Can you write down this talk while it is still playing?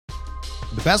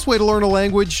The best way to learn a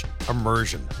language?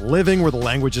 Immersion. Living where the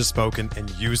language is spoken and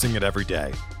using it every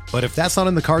day. But if that's not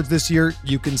in the cards this year,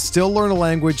 you can still learn a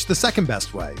language the second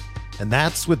best way, and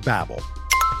that's with Babbel.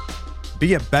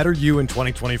 Be a better you in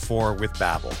 2024 with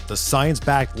Babbel, the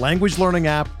science-backed language learning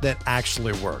app that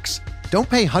actually works. Don't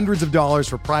pay hundreds of dollars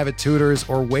for private tutors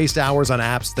or waste hours on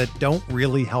apps that don't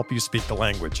really help you speak the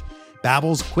language.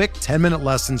 Babbel's quick 10-minute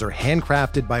lessons are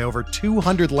handcrafted by over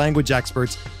 200 language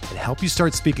experts and help you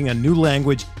start speaking a new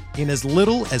language in as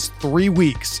little as 3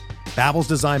 weeks. Babbel's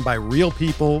designed by real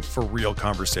people for real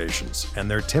conversations,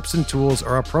 and their tips and tools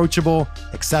are approachable,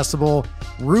 accessible,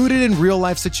 rooted in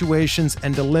real-life situations,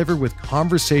 and delivered with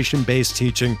conversation-based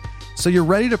teaching, so you're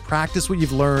ready to practice what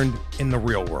you've learned in the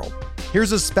real world.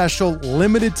 Here's a special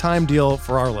limited-time deal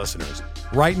for our listeners.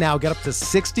 Right now, get up to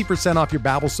 60% off your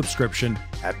Babbel subscription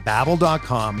at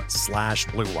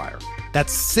babbel.com/Blue Wire.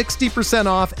 That's 60%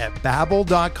 off at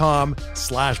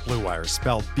babbel.com/Blue Wire,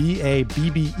 spelled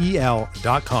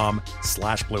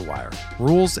BABBEL.com/Blue Wire.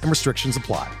 Rules and restrictions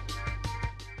apply.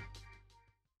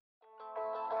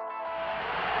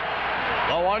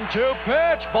 The 1-2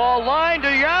 pitch, ball lined to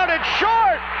Yount, it's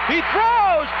short, he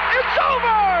throws, it's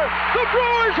over! The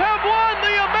Brewers have won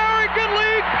the American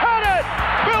League pennant!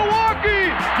 Milwaukee,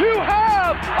 you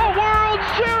have a World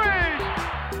Series!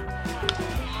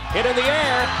 Hit in the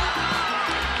air,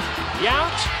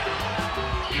 Yount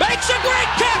makes a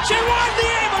great catch, and Juan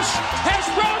Nieves has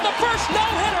thrown the first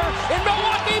no-hitter in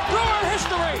Milwaukee Brewer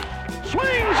history!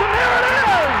 Swings, and there it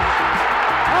is!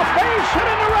 A base hit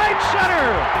in the right center!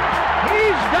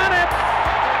 He's done it!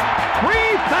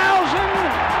 3,000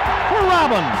 for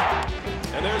Robin!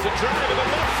 And there's a drive to the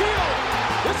left field.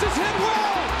 This is hit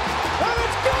well, and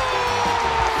it's gone!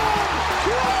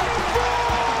 Robin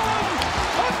Braun!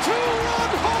 A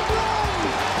two-run home run!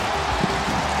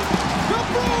 The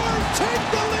Brewers take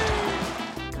the lead!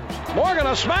 Morgan,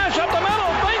 a smash up the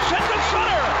middle, base hit to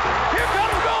center! Here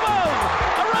comes Gomez!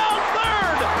 Around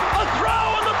third! A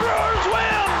throw and the Brewers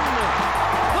win!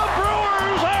 The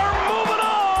Brewers are moving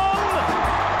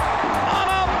on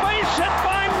a base hit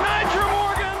by Nyjer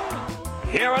Morgan!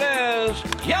 Here it is!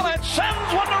 Yelich sends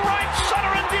one to right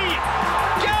center and deep!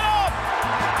 Get up!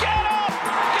 Get up!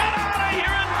 Get out of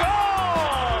here and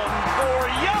gone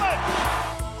for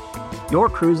Yelich! You're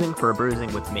cruising for a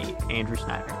bruising with me, Andrew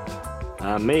Snyder.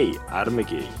 Me, Adam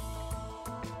McGee.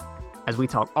 As we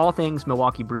talk all things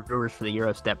Milwaukee Brewers for the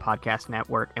Eurostep Podcast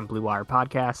Network and Blue Wire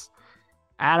Podcasts.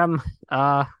 Adam,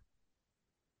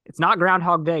 it's not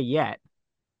Groundhog Day yet,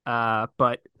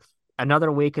 but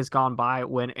another week has gone by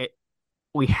when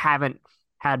we haven't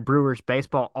had Brewers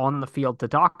baseball on the field to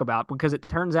talk about, because it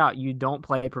turns out you don't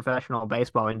play professional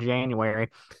baseball in January.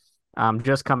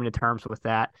 Just coming to terms with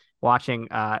that. Watching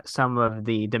some of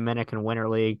the Dominican Winter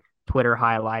League Twitter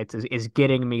highlights is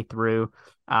getting me through.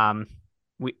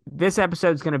 This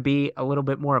episode is going to be a little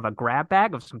bit more of a grab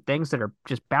bag of some things that are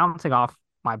just bouncing off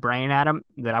my brain, Adam,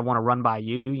 that I want to run by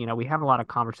you. You know, we have a lot of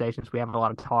conversations, we have a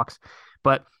lot of talks,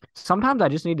 but sometimes I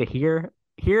just need to hear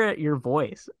your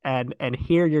voice and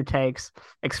hear your takes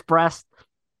expressed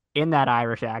in that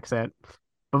Irish accent.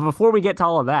 But before we get to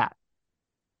all of that,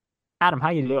 Adam, how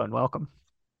you doing? Welcome.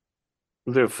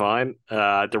 I'm doing fine.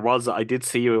 I did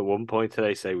see you at one point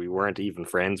today say we weren't even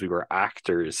friends. We were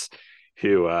actors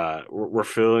who were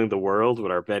filling the world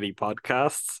with our many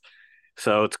podcasts.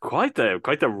 So it's quite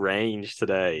the range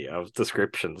today of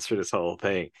descriptions for this whole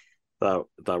thing that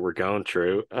we're going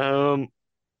through.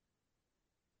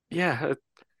 Yeah,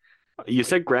 you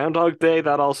said Groundhog Day.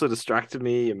 That also distracted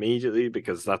me immediately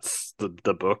because that's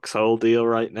the Bucks' whole deal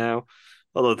right now.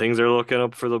 Although things are looking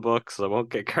up for the Bucks, I won't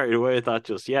get carried away with that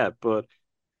just yet. But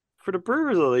for the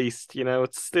Brewers, at least, you know,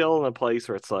 it's still in a place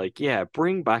where it's like, yeah,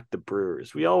 bring back the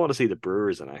Brewers. We all want to see the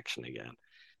Brewers in action again.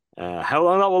 How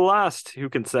long that will last, who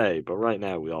can say? But right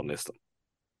now, we all miss them.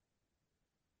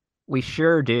 We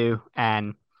sure do,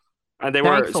 and they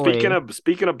were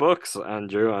speaking of Bucks,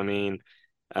 Andrew. I mean,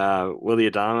 Willie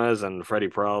Adames and Freddie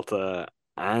Peralta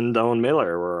and Owen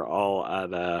Miller were all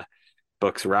at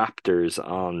Bucks Raptors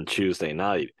on Tuesday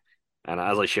night, and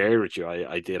as I shared with you,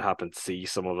 I did happen to see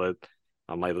some of it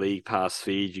on my League Pass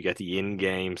feed. You get the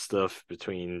in-game stuff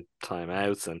between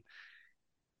timeouts, and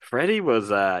Freddie was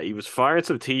he was firing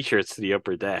some t-shirts to the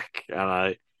upper deck, and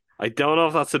I don't know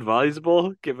if that's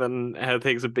advisable given how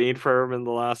things have been for him in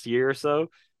the last year or so.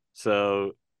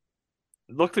 So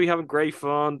looked to be having great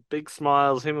fun, big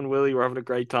smiles. Him and Willie were having a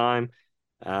great time.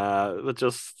 But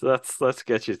just let's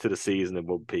get you to the season in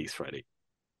one piece, Freddie.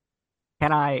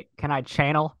 Can I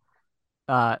channel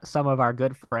some of our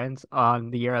good friends on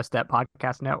the Eurostep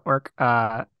Podcast Network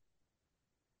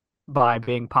by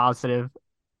being positive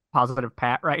positive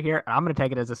pat right here. I'm going to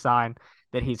take it as a sign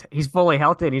that he's fully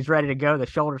healthy and he's ready to go. The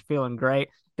shoulder's feeling great.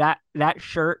 That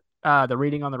shirt, the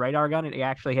reading on the radar gun, he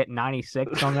actually hit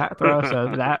 96 on that throw.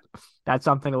 So that's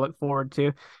something to look forward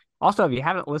to. Also, if you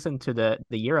haven't listened to the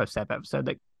Eurostep episode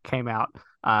that came out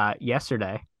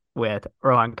yesterday with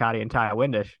Rohan Kadi and Taya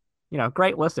Windish,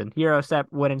 great listen. Eurostep,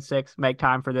 winning 6, make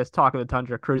time for this, talk of the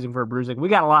tundra, cruising for a bruising. We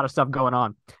got a lot of stuff going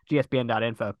on.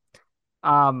 GSPN.info.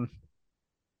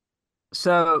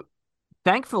 So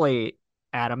thankfully,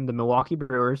 Adam, the Milwaukee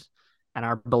Brewers and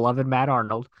our beloved Matt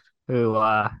Arnold, who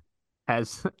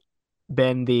has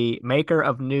been the maker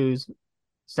of news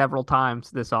several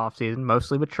times this offseason,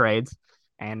 mostly with trades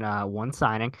and one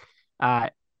signing,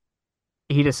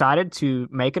 he decided to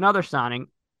make another signing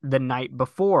the night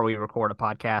before we record a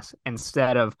podcast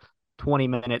instead of 20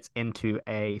 minutes into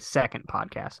a second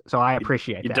podcast. So I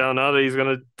appreciate that. You don't know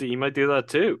that he might do that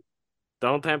too.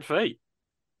 Don't tempt fate.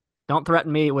 Don't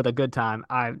threaten me with a good time.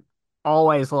 I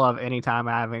always love anytime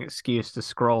I have an excuse to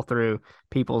scroll through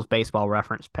people's baseball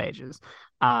reference pages.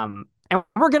 And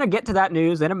we're going to get to that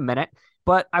news in a minute,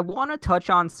 but I want to touch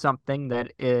on something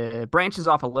that branches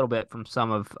off a little bit from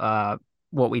some of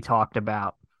what we talked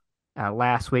about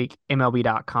last week.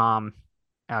 MLB.com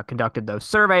conducted those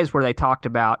surveys where they talked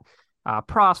about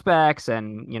prospects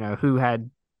and, who had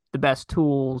the best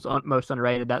tools, most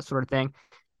underrated, that sort of thing.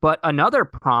 But another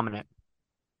prominent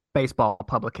baseball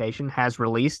publication has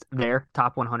released their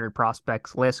top 100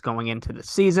 prospects list going into the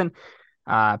season.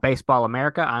 Baseball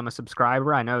America, I'm a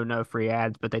subscriber. I know no free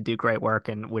ads, but they do great work,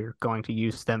 and we're going to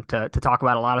use them to talk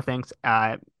about a lot of things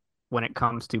when it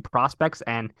comes to prospects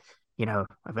and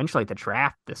eventually the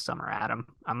draft this summer. Adam,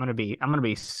 I'm gonna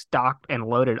be stocked and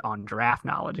loaded on draft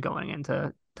knowledge going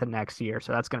into next year,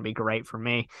 so that's gonna be great for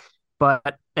me.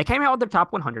 But they came out with their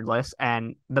top 100 list,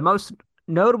 and the most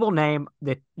notable name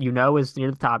that is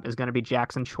near the top is going to be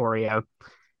Jackson Chourio,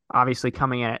 obviously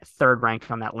coming in at third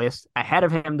ranked on that list. Ahead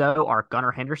of him, though, are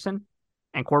Gunnar Henderson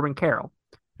and Corbin Carroll,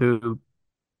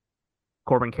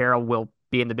 Corbin Carroll will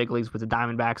be in the big leagues with the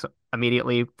Diamondbacks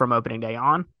immediately from opening day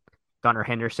on. Gunnar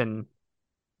Henderson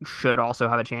should also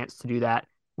have a chance to do that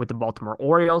with the Baltimore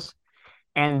Orioles.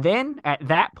 And then at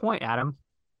that point, Adam,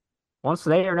 once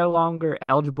they are no longer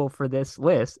eligible for this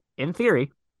list, in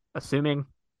theory, assuming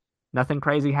nothing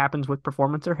crazy happens with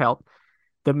performance or health,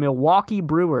 the Milwaukee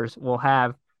Brewers will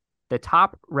have the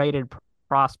top-rated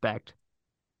prospect,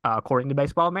 according to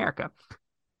Baseball America.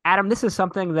 Adam, this is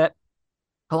something that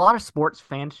a lot of sports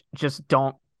fans just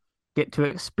don't get to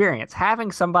experience.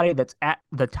 Having somebody that's at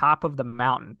the top of the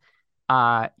mountain,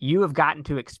 you have gotten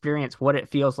to experience what it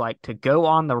feels like to go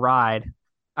on the ride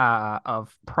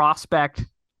of prospect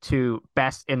to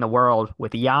best in the world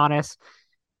with Giannis.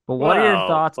 But what are your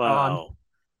thoughts on...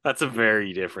 That's a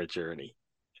very different journey.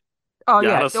 Oh,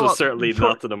 Giannis was certainly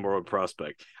not the number one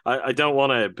prospect. I don't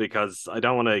want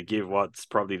to give what's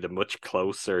probably the much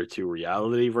closer to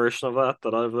reality version of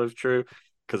that I've lived through,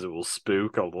 because it will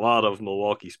spook a lot of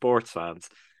Milwaukee sports fans.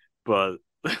 But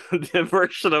the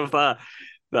version of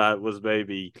that was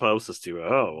maybe closest to,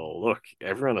 oh, well, look,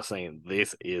 everyone is saying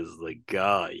this is the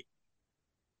guy,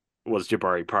 was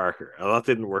Jabari Parker. And that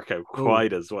didn't work out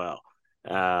quite as well.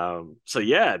 So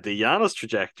yeah, the Giannis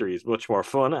trajectory is much more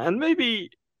fun, and maybe,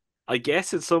 I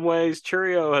guess in some ways,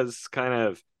 Chourio has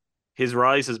his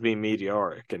rise has been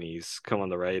meteoric, and he's come on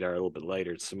the radar a little bit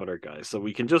later to some other guys. So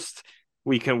we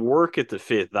can work it to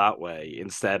fit that way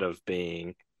instead of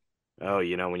being,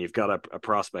 when you've got a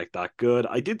prospect that good.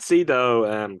 I did see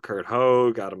though, Kurt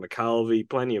Hogue, Adam McCalvey,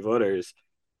 plenty of others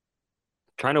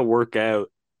trying to work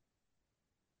out,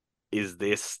 is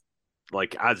this,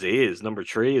 like, as is, number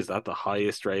 3, is that the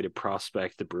highest rated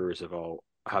prospect the Brewers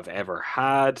have ever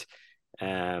had?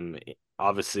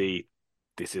 Obviously,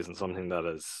 this isn't something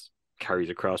that carries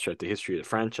across throughout the history of the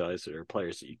franchise. There are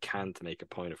players that you can't make a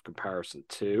point of comparison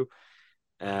to.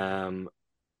 I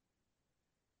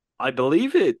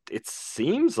believe it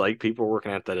seems like people are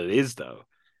working out that it is, though.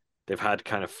 They've had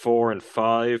kind of 4 and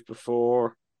 5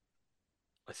 before.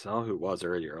 I saw who it was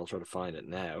earlier. I'll try to find it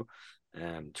now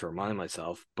to remind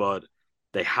myself, but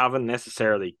they haven't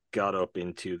necessarily got up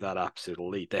into that absolute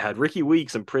elite. They had Ricky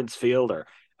Weeks and Prince Fielder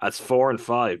as 4 and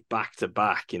 5 back to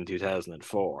back in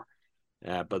 2004.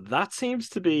 But that seems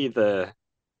to be the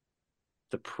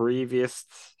previous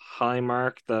high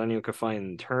mark that anyone could find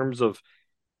in terms of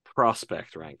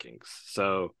prospect rankings.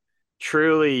 So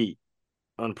truly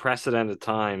unprecedented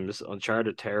times,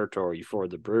 uncharted territory for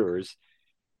the Brewers.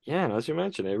 Yeah, and as you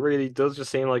mentioned, it really does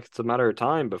just seem like it's a matter of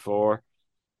time before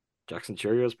Jackson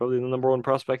Chourio is probably the number one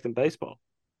prospect in baseball.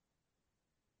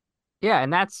 Yeah,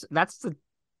 and that's the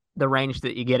the range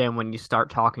that you get in when you start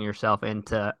talking yourself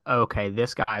into, okay,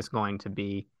 this guy's going to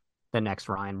be the next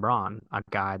Ryan Braun, a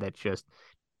guy that just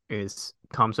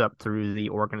comes up through the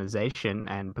organization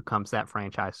and becomes that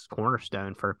franchise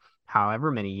cornerstone for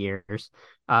however many years.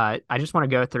 I just want to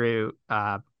go through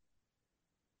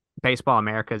Baseball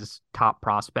America's top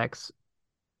prospects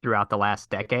throughout the last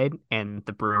decade in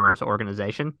the Brewers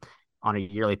organization on a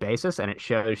yearly basis, and it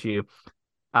shows you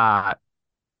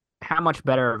how much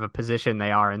better of a position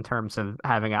they are in terms of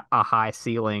having a high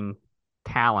ceiling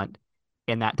talent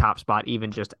in that top spot,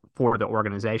 even just for the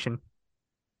organization.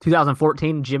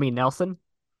 2014, Jimmy Nelson.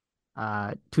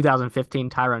 2015,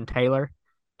 Tyrone Taylor.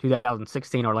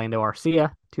 2016, Orlando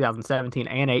Arcia. 2017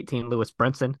 and 18, Lewis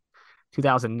Brinson.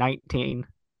 2019,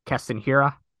 Keston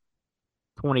Hiura.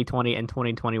 2020 and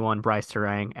 2021, Bryce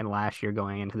Terang. And last year,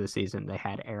 going into the season, they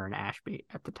had Aaron Ashby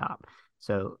at the top.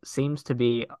 So seems to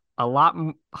be a lot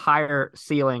higher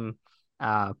ceiling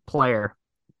player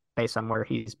based on where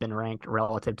he's been ranked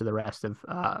relative to the rest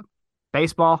of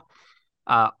baseball.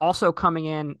 Also coming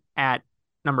in at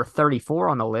number 34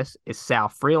 on the list is Sal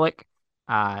Frelick.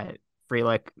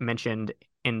 Frelick mentioned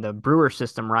in the Brewer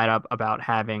system write-up about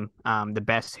having the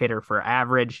best hitter for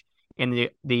average in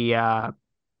the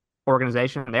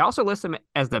organization. They also list him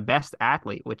as the best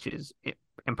athlete, which is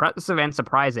impressive and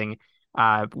surprising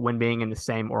when being in the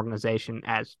same organization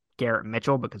as Garrett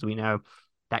Mitchell, because we know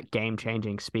that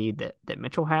game-changing speed that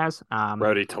Mitchell has.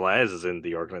 Rowdy Tellez is in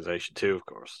the organization too, of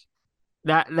course.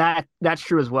 That's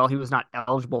true as well. He was not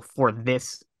eligible for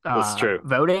this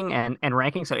voting and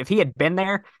ranking. So if he had been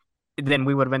there, then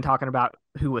we would have been talking about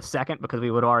who was second, because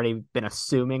we would have already been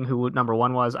assuming who number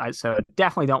one was. So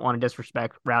definitely don't want to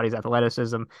disrespect Rowdy's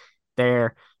athleticism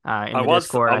there in the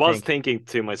Discord. I was thinking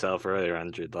to myself earlier,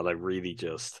 Andrew,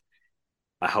 that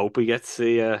I hope we get to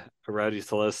see a Rowdy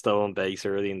Tellez still on base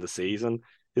early in the season.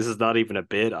 This is not even a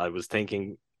bit. I was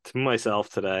thinking to myself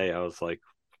today, I was like,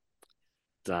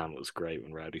 damn, it was great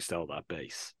when Rowdy stole that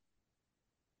base.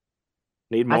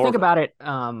 Need more. I think about it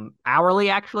hourly,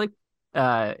 actually.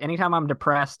 Anytime I'm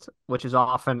depressed, which is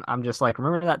often, I'm just like,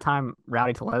 remember that time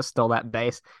Rowdy Tellez stole that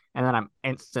base? And then I'm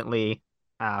instantly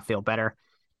feel better.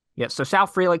 Yeah, so Sal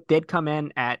Frelick did come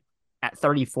in at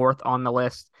 34th on the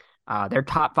list. Their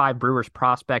top 5 Brewers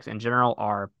prospects in general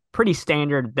are pretty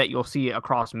standard that you'll see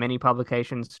across many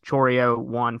publications. Chourio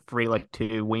 1, Frelick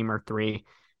 2, Weimer 3,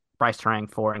 Bryce Terang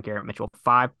 4, and Garrett Mitchell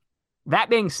 5. That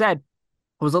being said,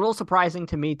 it was a little surprising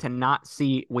to me to not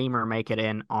see Weimer make it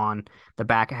in on the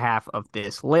back half of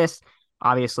this list.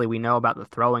 Obviously, we know about the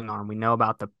throwing arm. We know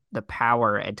about the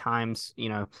power at times.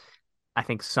 I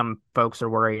think some folks are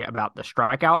worried about the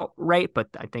strikeout rate, but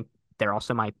I think there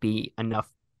also might be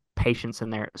enough patience in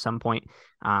there at some point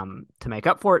to make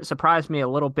up for it. Surprised me a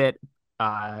little bit.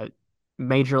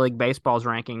 Major League Baseball's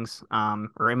rankings,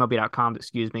 or MLB.com's,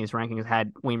 excuse me, his rankings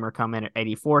had Weimer come in at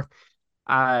 84th.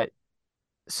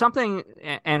 Something,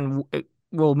 and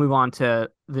we'll move on to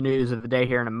the news of the day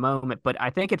here in a moment, but I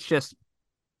think it's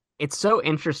so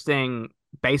interesting,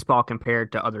 baseball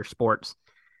compared to other sports,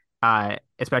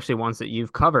 especially ones that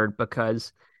you've covered,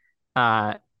 because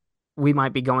we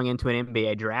might be going into an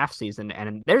NBA draft season,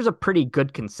 and there's a pretty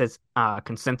good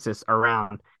consensus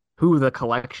around who the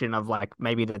collection of like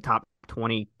maybe the top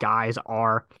 20 guys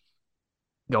are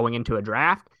going into a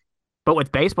draft. But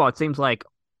with baseball, it seems like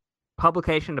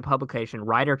publication to publication,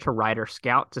 writer to writer,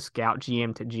 scout to scout,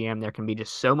 GM to GM, there can be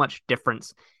just so much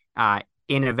difference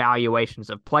in evaluations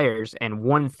of players, and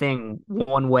one thing,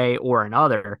 one way or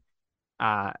another,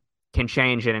 can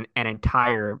change an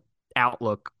entire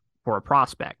outlook for a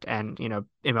prospect. And,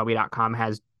 MLB.com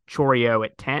has Chourio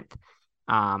at 10th,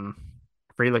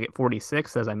 Frelick at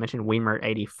 46th, as I mentioned, Weimer at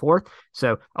 84th.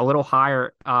 So a little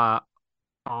higher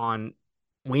on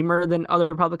Weimer than other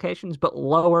publications, but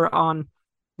lower on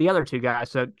the other two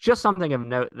guys. So just something of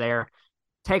note there.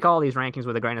 Take all these rankings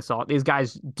with a grain of salt. These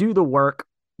guys do the work.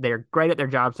 They're great at their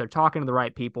jobs. They're talking to the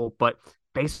right people, but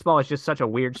baseball is just such a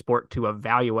weird sport to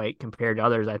evaluate compared to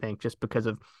others, I think, just because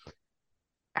of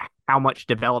how much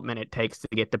development it takes to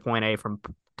get to point A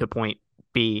to point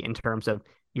B in terms of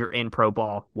you're in pro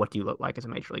ball. What do you look like as a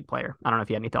major league player? I don't know if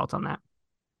you had any thoughts on that.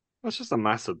 It's just a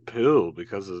massive pool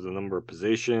because of the number of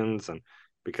positions and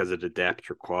because of the depth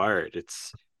required.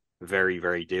 It's very,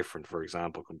 very different, for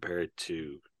example, compared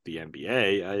to the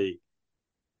NBA.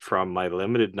 From my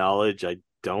limited knowledge, I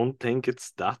don't think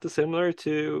it's that dissimilar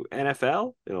to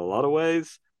NFL in a lot of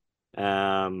ways.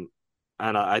 And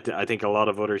I think a lot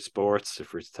of other sports,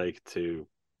 if we're to take to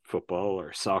football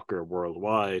or soccer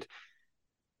worldwide,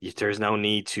 there's no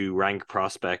need to rank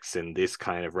prospects in this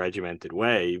kind of regimented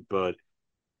way. But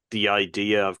the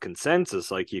idea of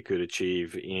consensus, like you could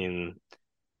achieve in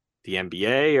the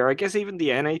NBA, or I guess even the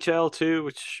NHL too,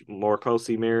 which more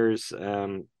closely mirrors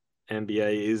NBA,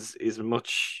 is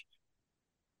much.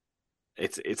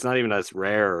 It's not even as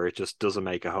rare, or it just doesn't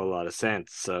make a whole lot of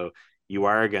sense. So you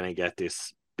are going to get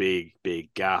this big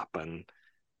gap, and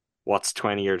what's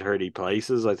 20 or 30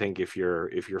 places? I think if you're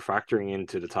factoring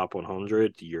into the top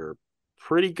 100, you're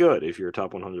pretty good. If you're a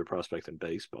top 100 prospect in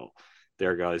baseball,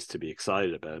 there are guys to be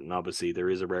excited about. And obviously there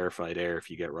is a rarefied air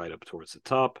if you get right up towards the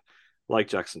top, like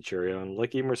Jackson Churio and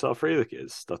like even Marcel Frelick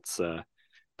is. That's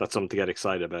something to get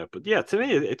excited about. But yeah, to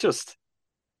me, it just,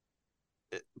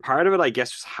 part of it, I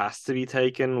guess, just has to be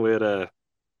taken with a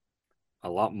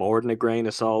lot more than a grain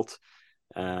of salt,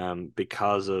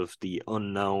 because of the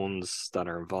unknowns that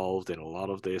are involved in a lot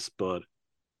of this. But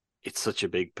it's such a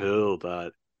big pool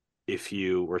that if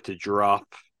you were to drop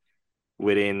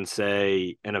within,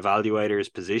 say, an evaluator's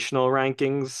positional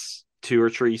rankings 2 or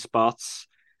 3 spots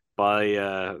by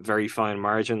a very fine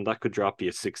margin, that could drop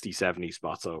you 60, 70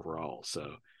 spots overall.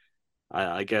 So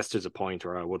I guess there's a point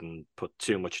where I wouldn't put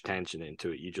too much attention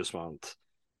into it. You just want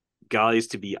guys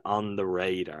to be on the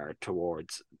radar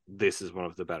towards, this is one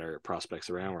of the better prospects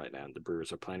around right now, and the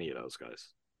Brewers are plenty of those guys.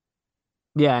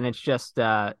 Yeah, and it's just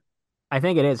I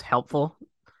think it is helpful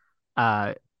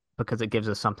because it gives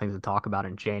us something to talk about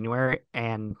in January,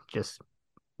 and just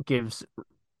gives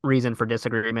reason for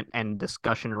disagreement and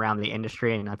discussion around the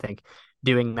industry. And I think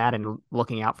doing that and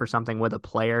looking out for something with a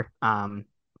player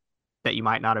that you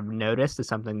might not have noticed is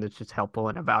something that's just helpful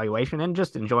in evaluation and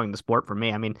just enjoying the sport for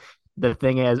me. I mean, the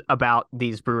thing is about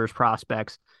these Brewers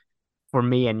prospects, for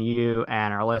me and you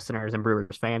and our listeners and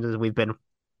Brewers fans, is we've been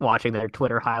watching their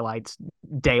Twitter highlights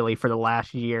daily for the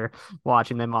last year,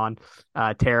 watching them on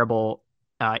terrible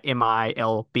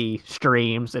MILB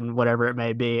streams and whatever it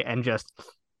may be, and just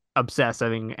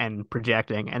obsessing and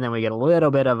projecting. And then we get a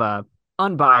little bit of a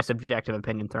unbiased objective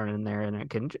opinion thrown in there, and it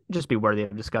can just be worthy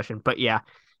of discussion. But yeah,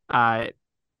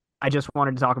 I just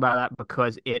wanted to talk about that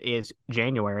because it is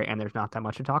January and there's not that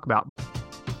much to talk about.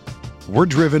 We're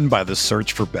driven by the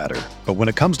search for better. But when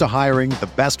it comes to hiring, the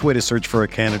best way to search for a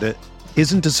candidate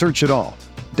isn't to search at all.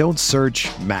 Don't search,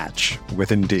 match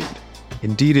with Indeed.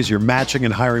 Indeed is your matching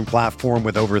and hiring platform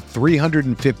with over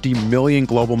 350 million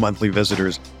global monthly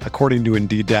visitors, according to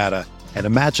Indeed data, and a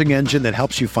matching engine that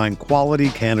helps you find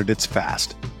quality candidates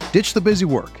fast. Ditch the busy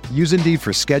work. Use Indeed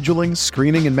for scheduling,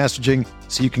 screening, and messaging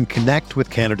so you can connect with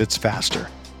candidates faster.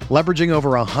 Leveraging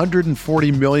over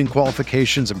 140 million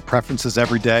qualifications and preferences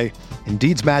every day,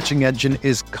 Indeed's matching engine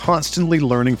is constantly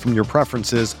learning from your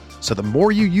preferences, so the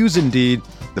more you use Indeed,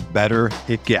 the better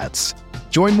it gets.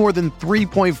 Join more than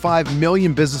 3.5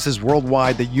 million businesses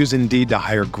worldwide that use Indeed to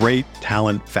hire great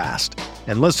talent fast.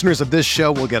 And listeners of this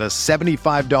show will get a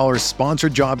 $75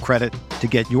 sponsored job credit to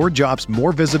get your jobs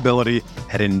more visibility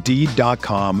at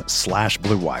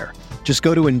Indeed.com/Blue Wire. Just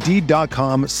go to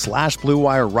Indeed.com/Blue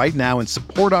Wire right now and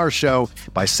support our show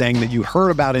by saying that you heard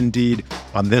about Indeed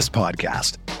on this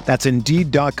podcast. That's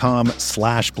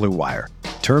Indeed.com/Blue Wire.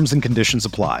 Terms and conditions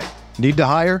apply. Need to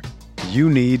hire? You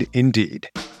need Indeed.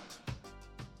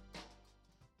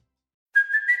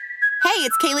 Hey,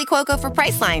 it's Kaylee Cuoco for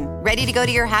Priceline. Ready to go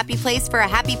to your happy place for a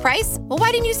happy price? Well,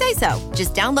 why didn't you say so?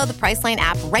 Just download the Priceline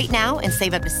app right now and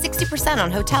save up to 60% on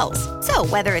hotels. So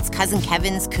whether it's Cousin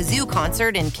Kevin's Kazoo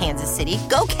Concert in Kansas City,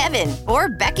 go Kevin, or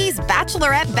Becky's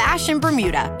Bachelorette Bash in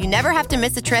Bermuda, you never have to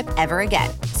miss a trip ever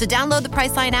again. So download the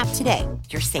Priceline app today.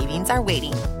 Your savings are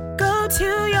waiting. Go to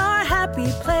your happy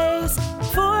place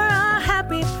for a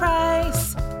happy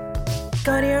price.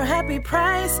 Go to your happy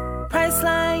price,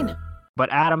 Priceline.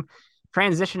 But Adam,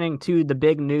 transitioning to the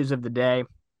big news of the day,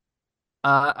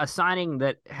 a signing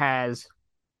that has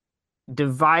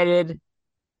divided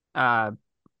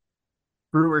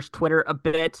Brewers Twitter a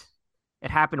bit.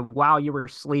 It happened while you were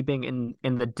sleeping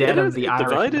in the dead of the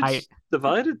Irish night.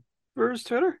 Divided Brewers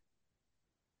Twitter?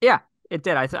 Yeah, it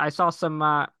did. I saw some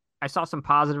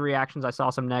positive reactions. I saw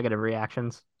some negative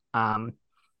reactions. And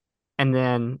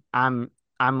then I'm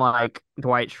like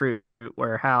Dwight Schrute,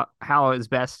 where how is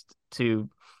best to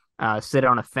sit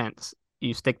on a fence.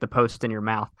 You stick the post in your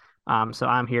mouth. So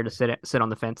I'm here to sit on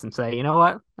the fence and say, you know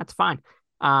what? That's fine.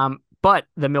 But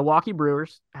the Milwaukee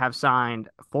Brewers have signed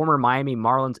former Miami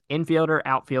Marlins infielder,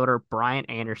 outfielder Brian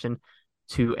Anderson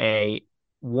to a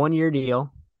 1-year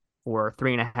deal for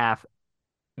 $3.5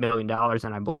 million,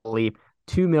 and I believe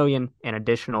 $2 million in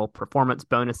additional performance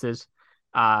bonuses.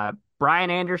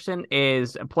 Brian Anderson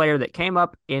is a player that came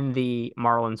up in the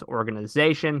Marlins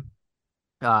organization.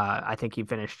 I think he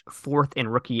finished 4th in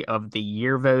Rookie of the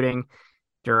Year voting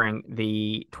during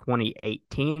the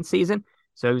 2018 season.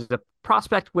 So he was a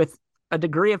prospect with a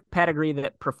degree of pedigree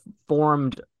that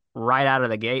performed right out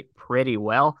of the gate pretty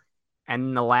well.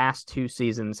 and the last 2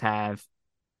 seasons have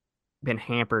been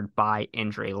hampered by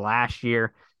injury. Last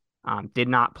year, did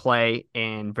not play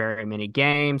in very many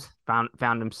games,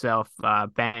 found himself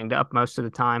banged up most of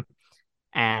the time,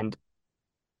 and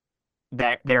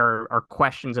that there are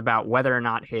questions about whether or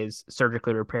not his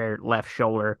surgically repaired left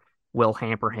shoulder will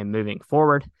hamper him moving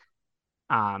forward.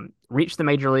 Reached the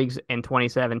major leagues in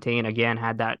 2017, again,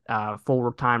 had that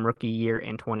full-time rookie year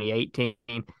in 2018.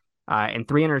 In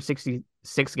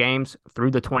 366 games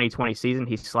through the 2020 season,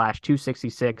 he slashed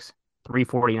 266,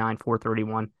 349,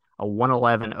 431, a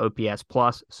 111 OPS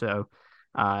plus, so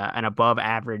an above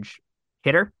average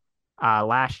hitter.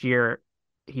 Last year,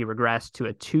 he regressed to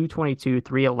a 222,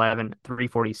 311,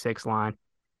 346 line.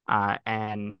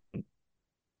 And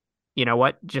you know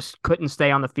what? Just couldn't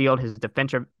stay on the field. His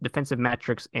defensive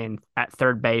metrics at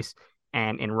third base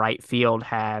and in right field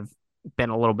have been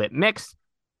a little bit mixed.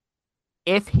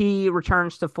 If he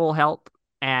returns to full health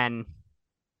and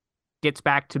gets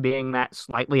back to being that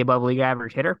slightly above league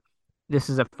average hitter, this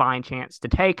is a fine chance to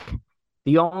take.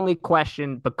 The only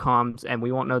question becomes, and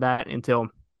we won't know that until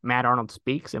Matt Arnold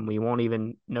speaks, and we won't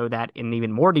even know that in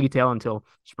even more detail until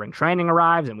spring training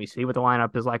arrives and we see what the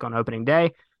lineup is like on opening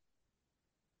day.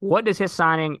 What does his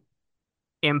signing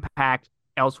impact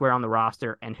elsewhere on the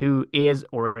roster, and who is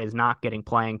or is not getting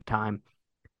playing time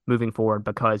moving forward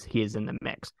because he is in the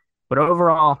mix? But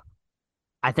overall,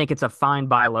 I think it's a fine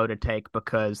buy low to take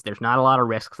because there's not a lot of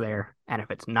risks there. And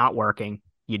if it's not working,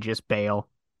 you just bail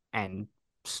and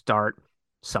start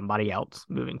somebody else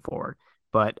moving forward.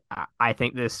 But I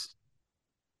think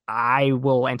I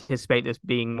will anticipate this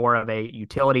being more of a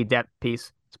utility depth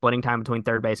piece, splitting time between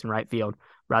third base and right field,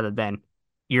 rather than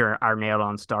you're our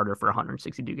nailed-on starter for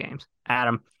 162 games.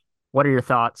 Adam, what are your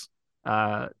thoughts?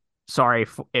 Sorry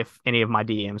if any of my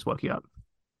DMs woke you up.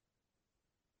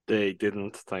 They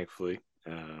didn't, thankfully.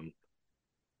 I'm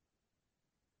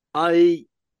a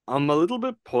little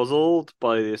bit puzzled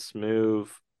by this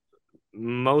move,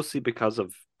 mostly because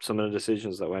of some of the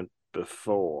decisions that went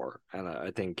before, and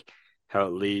I think how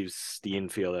it leaves the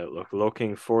infield outlook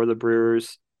looking for the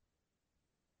Brewers.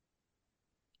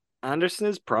 Anderson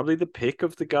is probably the pick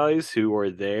of the guys who were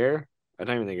there. I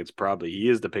don't even think it's probably. He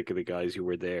is the pick of the guys who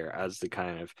were there as the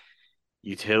kind of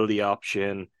utility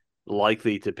option,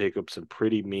 likely to pick up some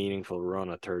pretty meaningful run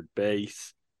at third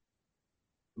base.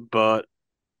 But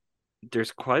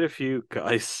there's quite a few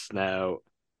guys now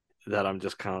that I'm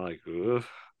just kind of like, ugh.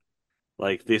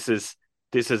 Like this is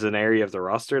an area of the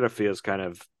roster that feels kind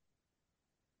of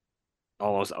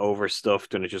almost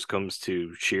overstuffed when it just comes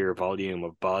to sheer volume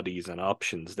of bodies and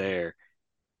options there.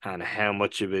 And how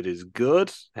much of it is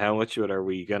good? How much of it are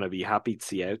we going to be happy to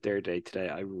see out there day to day?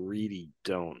 I really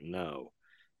don't know.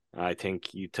 I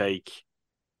think you take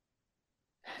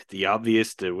the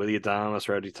obvious, the Willy Adames,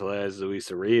 Rowdy Tellez,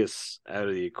 Luis Arias out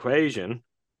of the equation,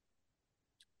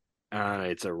 and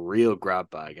it's a real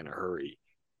grab bag in a hurry.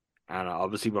 And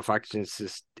obviously what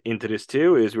factors into this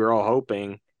too is we're all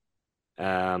hoping,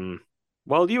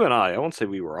 well, you and I won't say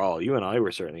we were all, you and I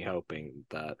were certainly hoping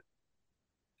that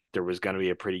there was going to be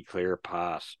a pretty clear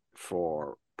path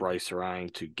for Bryce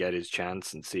Harang to get his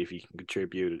chance and see if he can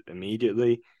contribute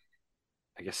immediately.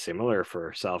 I guess similar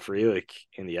for Sal Frelick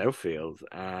in the outfield.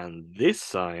 And this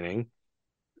signing,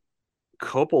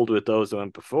 coupled with those that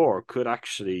went before, could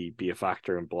actually be a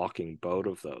factor in blocking both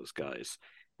of those guys.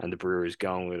 And the Brewers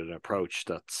going with an approach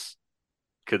that's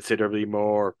considerably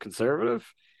more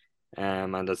conservative,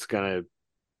 and that's going to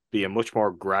be a much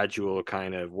more gradual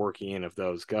kind of working in of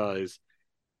those guys,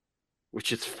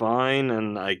 which is fine.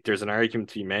 And like, there's an argument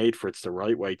to be made for it's the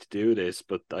right way to do this.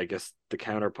 But I guess the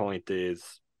counterpoint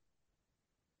is,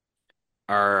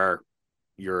 are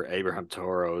your Abraham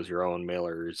Toros, your Owen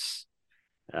Millers,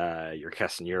 your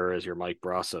Castaneras, your Mike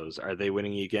Brossos, are they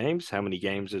winning you games? How many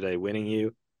games are they winning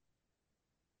you?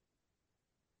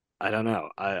 I don't know.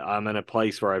 I'm in a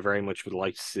place where I very much would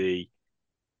like to see,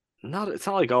 it's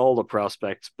not like all the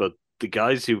prospects, but the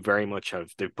guys who very much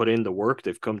they've put in the work,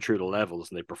 they've come through the levels,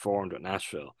 and they performed at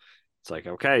Nashville. It's like,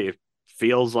 okay, it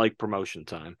feels like promotion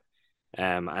time.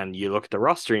 And you look at the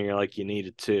roster and you're like, you need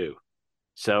it too.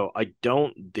 So I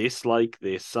don't dislike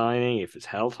this signing if his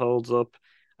health holds up.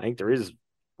 I think there is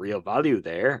real value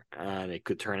there, and it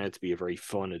could turn out to be a very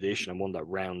fun addition and one that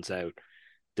rounds out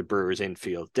the Brewers'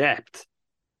 infield depth.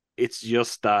 It's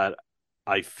just that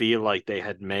I feel like they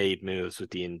had made moves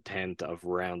with the intent of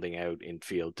rounding out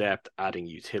infield depth, adding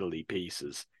utility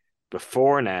pieces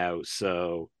before now.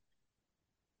 So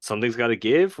something's got to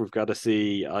give. We've got to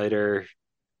see either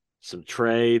some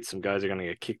trades, some guys are going to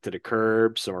get kicked to the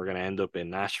curb, some are going to end up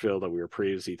in Nashville that we were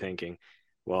previously thinking,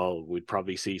 well, we'd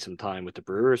probably see some time with the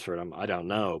Brewers for them. I don't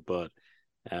know, but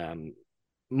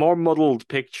More muddled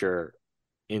picture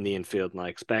in the infield than I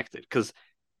expected, because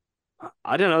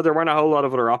I don't know, there weren't a whole lot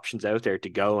of other options out there to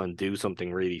go and do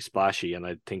something really splashy, and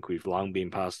I think we've long been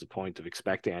past the point of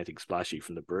expecting anything splashy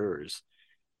from the Brewers.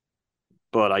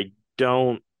 But I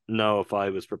don't know if I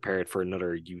was prepared for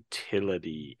another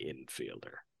utility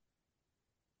infielder.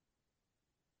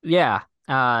 Yeah.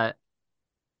 He's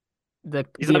the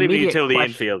not even a immediate utility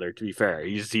question, infielder, to be fair.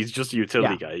 He's just a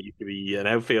utility yeah. guy. He could be an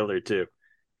outfielder too.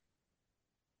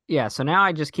 Yeah, so now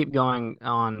I just keep going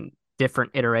on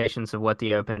different iterations of what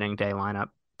the opening day lineup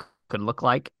could look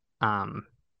like,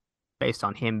 based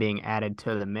on him being added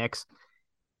to the mix.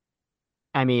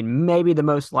 I mean, maybe the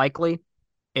most likely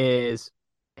is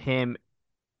him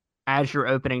as your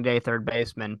opening day third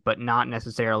baseman, but not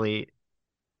necessarily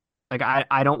like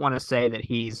I don't want to say that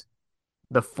he's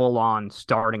the full on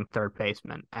starting third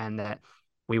baseman and that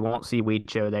we won't see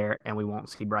Weecho there and we won't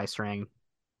see Bryce Ring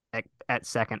at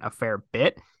second a fair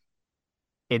bit.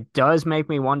 It does make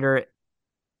me wonder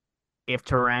if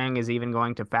Terang is even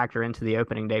going to factor into the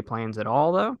opening day plans at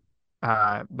all, though,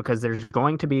 because there's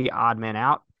going to be odd men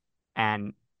out.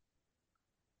 And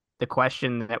the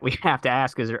question that we have to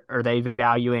ask is, are they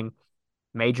valuing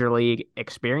major league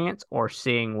experience or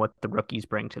seeing what the rookies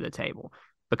bring to the table?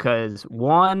 Because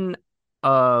one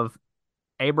of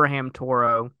Abraham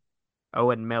Toro,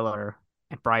 Owen Miller,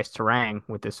 and Bryce Terang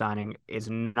with this signing is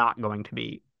not going to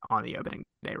be on the opening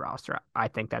day roster. I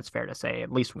think that's fair to say,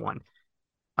 at least one.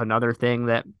 Another thing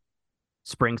that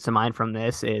springs to mind from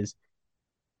this is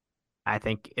I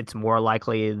think it's more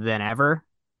likely than ever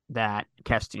that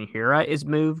Keston Hiura is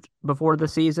moved before the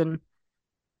season.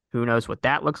 Who knows what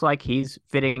that looks like? He's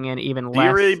fitting in even less. Do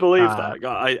you really believe that?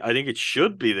 I think it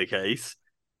should be the case,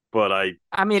 but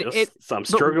I'm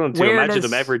struggling to imagine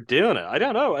them ever doing it. I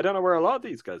don't know. I don't know where a lot of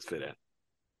these guys fit in.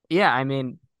 Yeah, I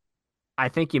mean, I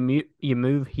think you move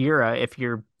Hiura if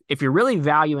you're really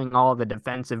valuing all of the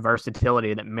defensive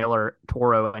versatility that Miller,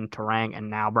 Toro, and Terang, and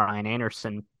now Brian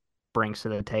Anderson brings to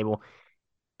the table.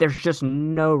 There's just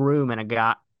no room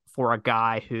for a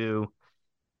guy who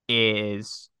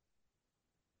is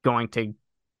going to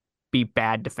be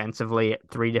bad defensively at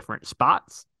three different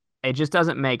spots. It just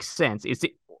doesn't make sense.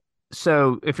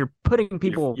 So if you're putting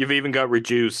people, you've even got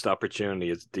reduced opportunity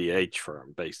as DH for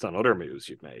him based on other moves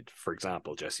you've made. For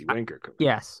example, Jesse Winker.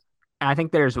 Yes, and I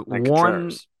think there's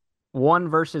one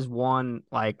versus one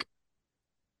like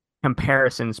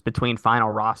comparisons between final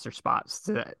roster spots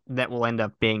that will end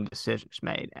up being decisions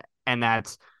made, and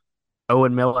that's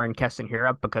Owen Miller and Keston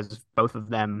Hiura because both of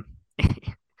them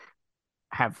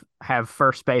have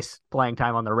first base playing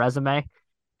time on their resume,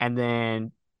 and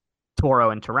then Toro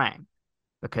and Terang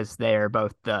because they're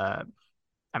both Terang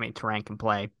can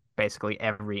play basically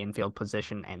every infield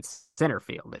position and center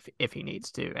field if he needs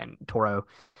to, and Toro,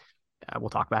 we'll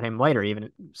talk about him later,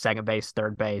 even second base,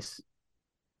 third base,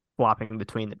 swapping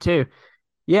between the two.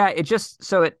 Yeah, it just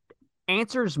so it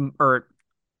answers or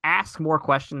asks more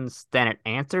questions than it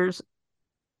answers.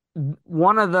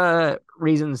 One of the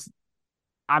reasons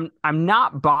I'm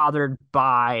not bothered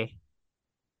by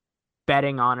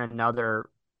betting on another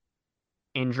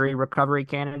injury recovery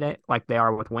candidate like they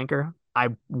are with Winker. I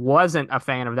wasn't a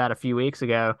fan of that a few weeks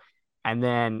ago. And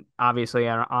then obviously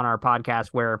on our podcast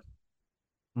where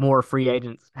more free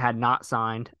agents had not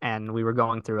signed and we were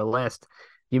going through a list,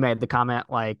 you made the comment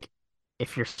like,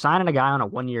 if you're signing a guy on a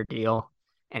 1-year deal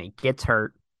and he gets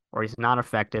hurt or he's not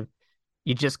effective,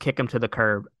 you just kick him to the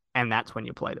curb and that's when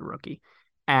you play the rookie.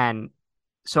 And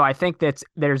so I think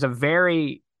there's a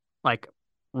very like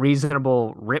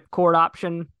reasonable ripcord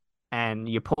option, and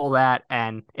you pull that,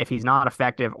 and if he's not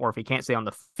effective or if he can't stay on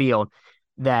the field,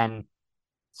 then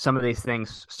some of these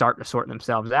things start to sort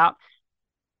themselves out.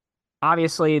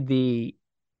 Obviously, the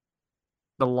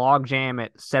logjam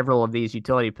at several of these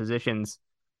utility positions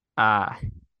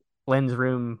lends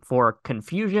room for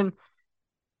confusion.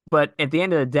 But at the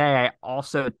end of the day, I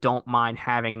also don't mind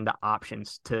having the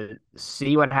options to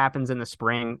see what happens in the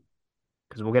spring,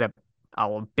 because we'll get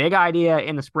a big idea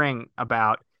in the spring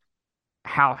about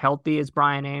how healthy is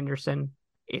Brian Anderson.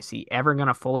 Is he ever going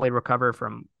to fully recover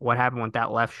from what happened with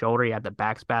that left shoulder? He had the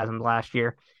back spasm last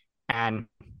year. And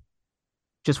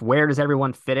just where does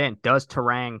everyone fit in? Does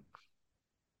Terang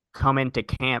come into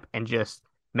camp and just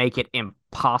make it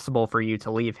impossible for you to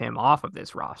leave him off of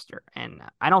this roster? And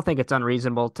I don't think it's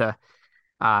unreasonable to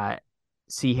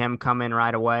see him come in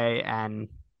right away and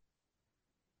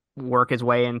work his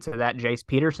way into that Jace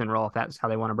Peterson role, if that's how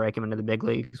they want to break him into the big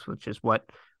leagues, which is what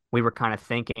we were kind of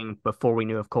thinking before we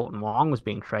knew if Colton Wong was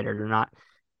being traded or not.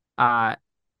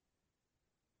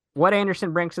 What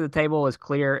Anderson brings to the table is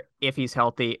clear. If he's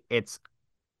healthy, it's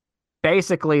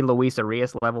basically Luis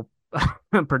Arias level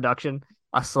production,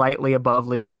 a slightly above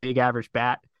league average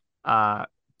bat,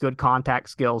 good contact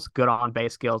skills, good on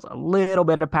base skills, a little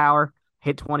bit of power.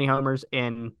 Hit 20 homers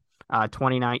in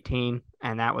 2019,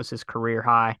 and that was his career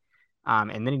high.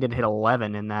 And then he did hit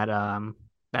 11 in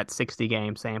that 60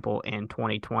 game sample in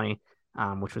 2020,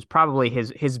 which was probably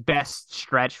his best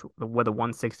stretch with a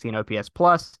 116 OPS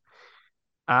plus.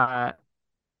 And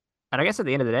I guess at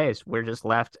the end of the day, we're just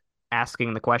left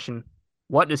asking the question,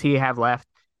 what does he have left,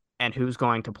 and who's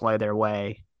going to play their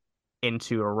way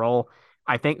into a role?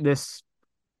 I think this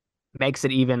makes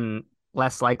it even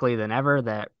less likely than ever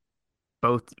that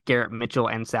both Garrett Mitchell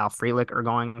and Sal Frelick are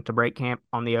going to break camp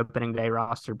on the opening day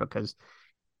roster, because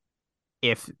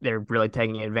if they're really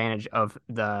taking advantage of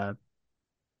the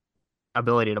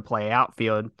ability to play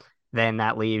outfield, then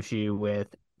that leaves you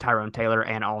with Tyrone Taylor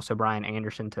and also Brian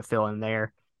Anderson to fill in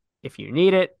there if you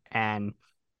need it. And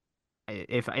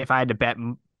if I had to bet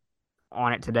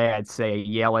on it today, I'd say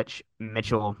Yelich,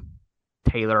 Mitchell,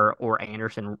 Taylor, or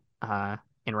Anderson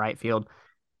in right field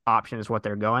option is what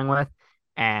they're going with.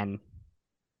 And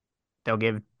they'll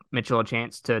give Mitchell a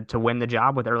chance to win the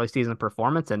job with early season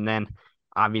performance. And then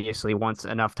obviously once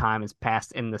enough time has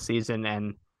passed in the season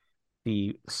and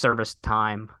the service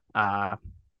time, I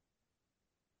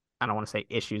don't want to say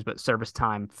issues, but service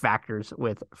time factors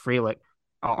with Frelick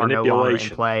are no longer in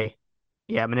play.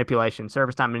 Yeah, manipulation,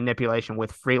 service time manipulation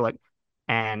with Frelick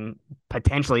and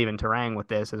potentially even Terang with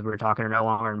this, as we were talking, are no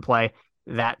longer in play.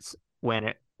 That's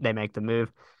when they make the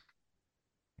move.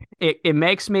 It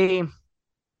makes me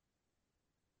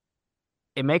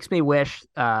wish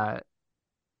there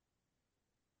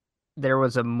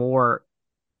was a more,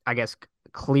 I guess,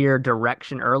 clear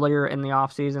direction earlier in the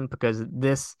offseason, because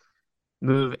this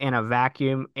move in a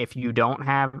vacuum, if you don't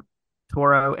have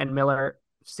Toro and Miller,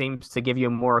 seems to give you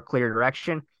a more clear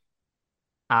direction.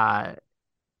 Well,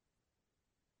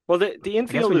 the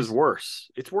infield is worse.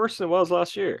 It's worse than it was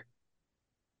last year.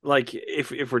 Like,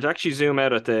 if we're to actually zoom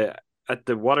out at the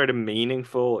what are the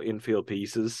meaningful infield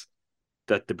pieces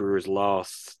that the Brewers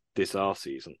lost this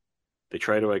offseason? They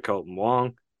traded away Colton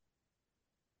Wong.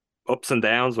 Ups and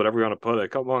downs, whatever you want to put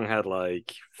it. Colton Wong had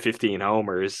like 15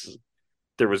 homers.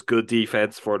 There was good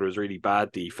defense before there was really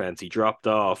bad defense. He dropped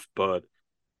off, but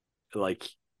like,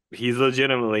 he's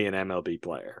legitimately an MLB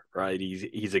player, right?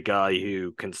 He's a guy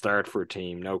who can start for a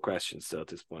team, no question, still at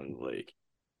this point in the league.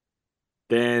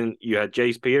 Then you had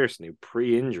Jace Peterson, who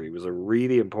pre-injury was a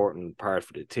really important part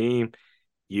for the team.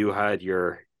 You had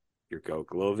your Gold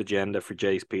Glove agenda for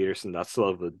Jace Peterson. That's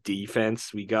sort of the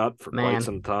defense we got for quite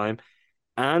some time.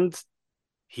 And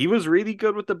he was really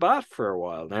good with the bat for a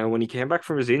while. Now, when he came back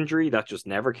from his injury, that just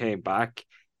never came back.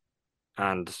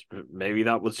 And maybe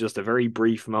that was just a very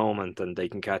brief moment and they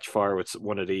can catch fire with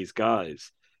one of these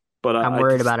guys. But I'm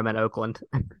worried about him in Oakland.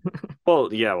 Well,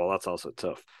 that's also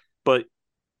tough. But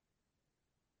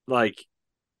like,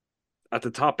 at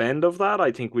the top end of that,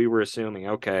 I think we were assuming,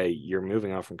 okay, you're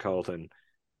moving on from Colton.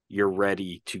 You're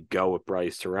ready to go with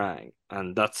Bryce Terang.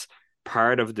 And that's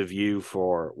part of the view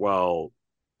for, well,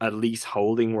 at least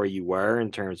holding where you were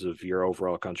in terms of your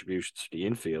overall contributions to the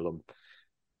infield,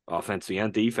 offensively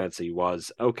and defensively,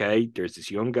 was, okay, there's this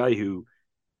young guy who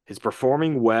is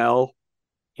performing well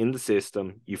in the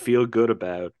system, you feel good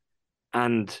about,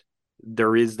 and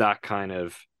there is that kind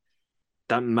of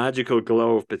that magical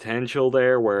glow of potential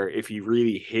there where if he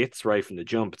really hits right from the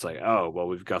jump, it's like, oh, well,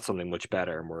 we've got something much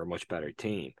better and we're a much better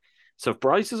team. So if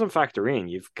Bryce doesn't factor in,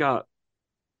 you've got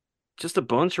just a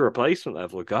bunch of replacement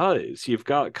level guys. You've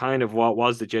got kind of what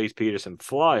was the Jace Peterson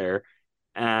flyer,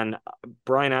 and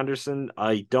Brian Anderson,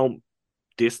 I don't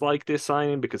dislike this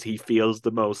signing because he feels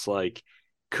the most like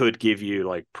could give you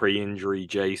like pre-injury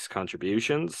Jace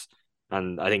contributions.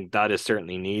 And I think that is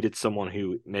certainly needed. Someone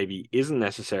who maybe isn't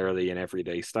necessarily an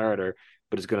everyday starter,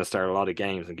 but is going to start a lot of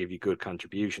games and give you good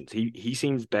contributions. He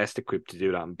seems best equipped to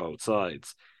do that on both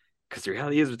sides. Because the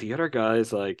reality is with the other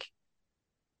guys, like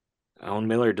Owen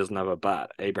Miller doesn't have a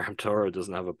bat. Abraham Toro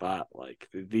doesn't have a bat. Like,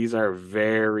 these are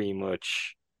very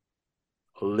much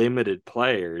limited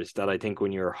players that I think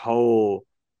when your whole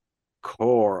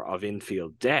core of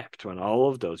infield depth, when all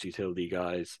of those utility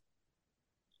guys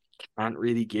can't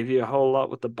really give you a whole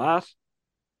lot with the bat.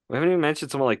 We haven't even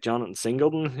mentioned someone like Jonathan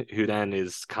Singleton, who then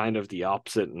is kind of the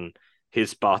opposite, and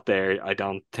his spot there, I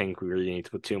don't think we really need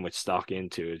to put too much stock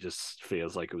into. It just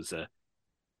feels like it was a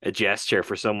gesture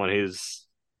for someone who's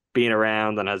been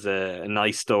around and has a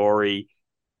nice story.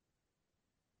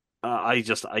 I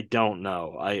don't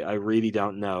know. I really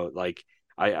don't know. Like,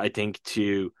 I think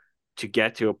to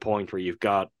get to a point where you've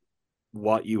got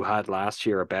what you had last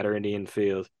year or better in the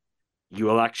infield, you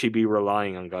will actually be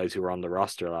relying on guys who were on the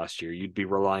roster last year. You'd be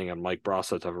relying on Mike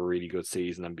Brosso to have a really good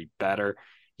season and be better.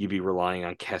 You'd be relying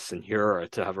on Keston Hiura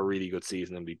to have a really good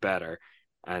season and be better.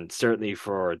 And certainly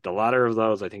for the latter of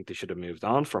those, I think they should have moved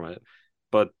on from it.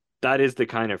 But that is the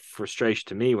kind of frustration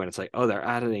to me when it's like, oh, they're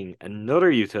adding another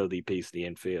utility piece to the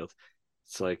infield.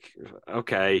 It's like,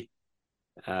 okay,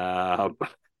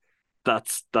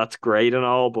 that's great and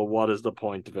all, but what is the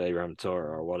point of Abraham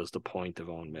Toro, or what is the point of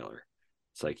Owen Miller?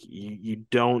 It's like you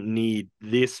don't need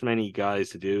this many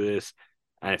guys to do this.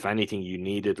 And if anything, you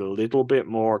needed a little bit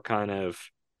more kind of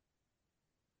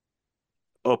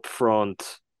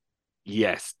upfront,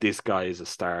 yes, this guy is a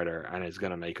starter and is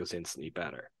going to make us instantly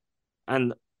better.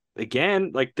 And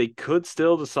again, like, they could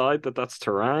still decide that that's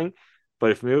Terang,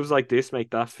 but if moves like this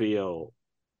make that feel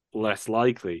less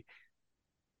likely,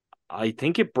 I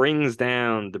think it brings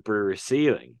down the Brewers'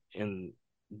 ceiling in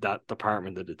that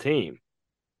department of the team.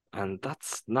 And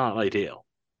that's not ideal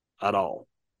at all.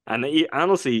 And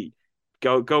honestly,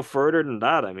 go further than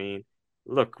that. I mean,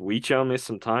 look, Weicho missed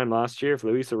some time last year. If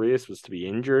Luis Arias was to be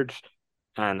injured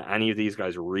and any of these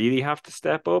guys really have to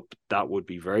step up, that would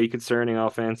be very concerning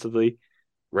offensively.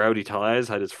 Rowdy Tellez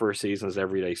had his first season as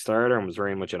everyday starter and was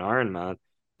very much an Iron Man.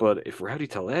 But if Rowdy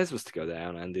Tellez was to go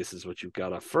down and this is what you've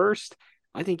got at first,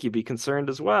 I think you'd be concerned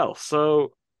as well.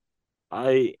 So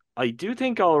I do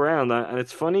think all around that, and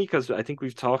it's funny because I think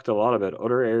we've talked a lot about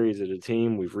other areas of the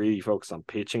team. We've really focused on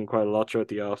pitching quite a lot throughout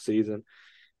the offseason,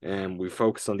 and we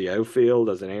focused on the outfield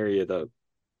as an area that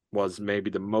was maybe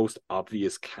the most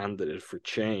obvious candidate for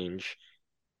change.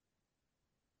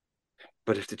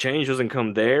 But if the change doesn't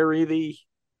come there really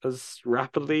as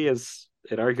rapidly as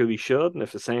it arguably should, and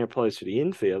if the same applies for the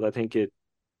infield, I think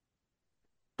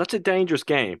that's a dangerous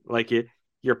game. Like,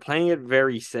 you're playing it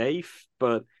very safe,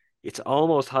 but it's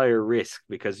almost higher risk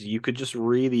because you could just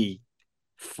really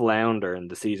flounder and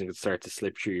the season could start to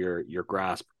slip through your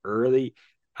grasp early,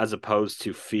 as opposed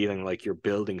to feeling like you're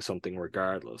building something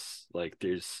regardless. Like,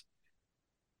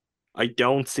 I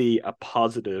don't see a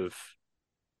positive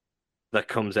that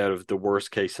comes out of the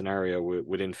worst case scenario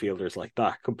with infielders like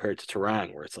that compared to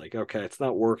Terang, where it's like, okay, it's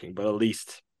not working, but at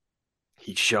least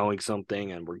he's showing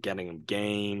something and we're getting him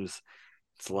games.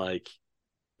 It's like,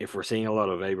 if we're seeing a lot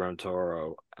of Abraham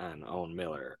Toro and Owen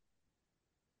Miller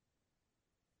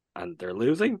and they're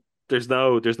losing, there's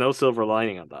no silver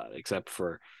lining on that, except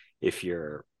for if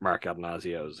you're Mark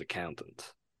Adnasio's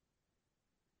accountant.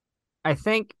 I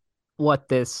think what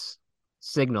this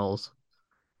signals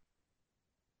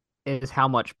is how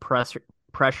much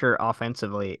pressure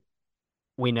offensively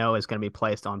we know is going to be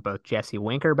placed on both Jesse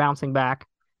Winker bouncing back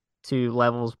to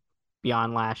levels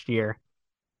beyond last year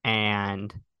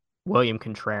and William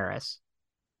Contreras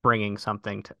bringing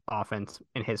something to offense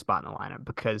in his spot in the lineup,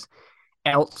 because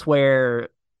elsewhere,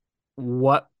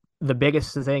 what the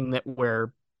biggest thing that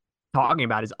we're talking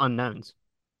about is unknowns.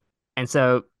 And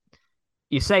so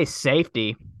you say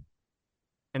safety,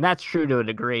 and that's true to a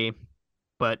degree,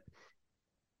 but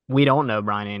we don't know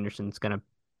Brian Anderson's going to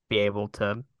be able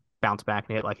to bounce back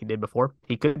and hit like he did before.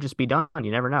 He could just be done.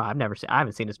 You never know. I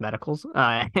haven't seen his medicals.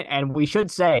 And we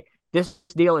should say this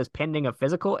deal is pending a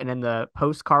physical, and in the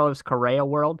post Carlos Correa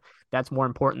world, that's more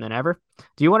important than ever.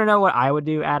 Do you want to know what I would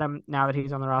do, Adam, now that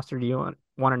he's on the roster? Do you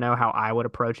want to know how I would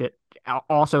approach it?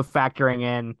 Also factoring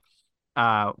in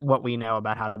what we know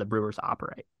about how the Brewers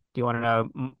operate. Do you want to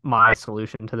know my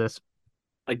solution to this?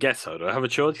 I guess so. Do I have a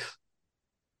choice?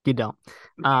 You don't.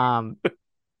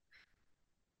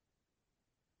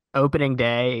 Opening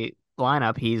day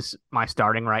lineup, he's my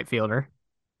starting right fielder,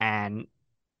 and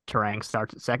Terang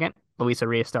starts at second. Luis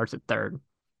Arias starts at third.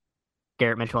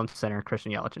 Garrett Mitchell in center.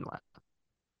 Christian Yelich in left.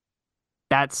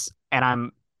 That's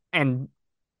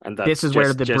this is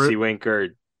where the Jesse Winker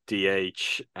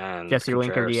DH and Jesse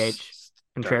Winker DH,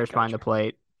 Contreras behind the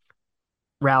plate.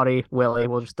 Rowdy, Willie.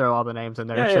 We'll just throw all the names in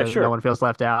there so no one feels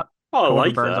left out. Oh, I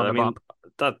like that. I mean,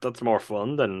 that's more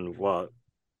fun than what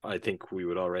I think we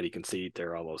would already concede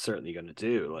they're almost certainly going to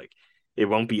do. Like, it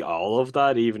won't be all of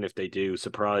that, even if they do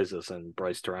surprise us and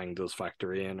Bryce Terang does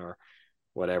factor in or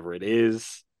whatever it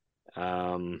is.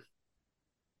 I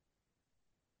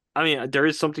mean, there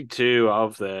is something too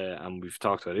and we've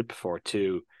talked about it before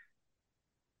too.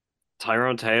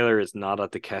 Tyrone Taylor is not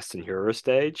at the Keston Hiura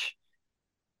stage,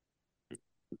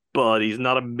 but he's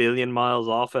not a million miles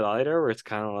off it either, where it's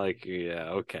kind of like, yeah,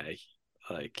 okay.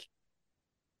 Like,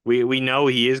 we know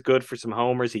he is good for some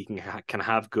homers. He can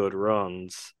have good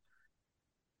runs.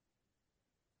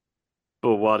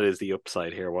 But what is the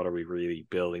upside here? What are we really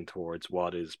building towards?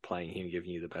 What is playing him giving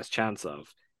you the best chance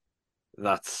of?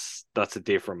 That's a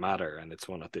different matter, and it's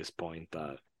one at this point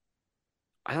that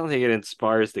I don't think it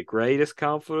inspires the greatest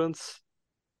confidence.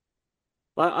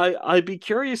 I'd be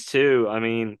curious too. I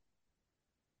mean,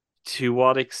 to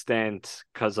what extent?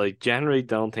 Because I generally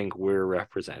don't think we're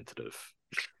representative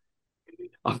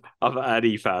of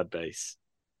any fan base.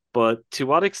 But to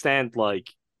what extent, like,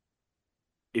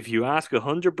 if you ask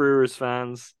 100 Brewers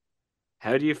fans,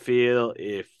 how do you feel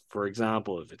if, for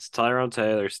example, if it's Tyrone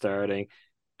Taylor starting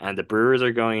and the Brewers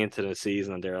are going into the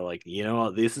season and they're like, you know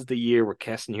what, this is the year where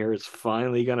Keston here is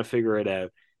finally going to figure it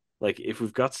out. Like, if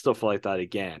we've got stuff like that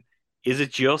again, is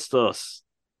it just us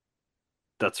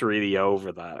that's really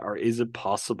over that? Or is it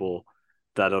possible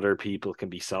that other people can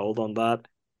be sold on that?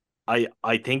 I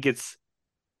think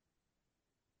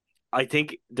I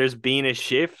think there's been a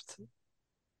shift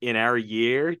in our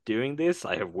year doing this.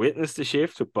 I have witnessed a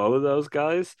shift with both of those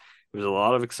guys. There was a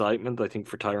lot of excitement, I think,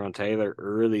 for Tyrone Taylor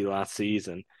early last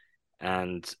season.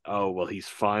 And, oh, well, he's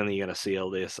finally going to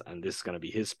seal this, and this is going to be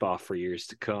his spot for years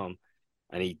to come.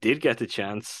 And he did get the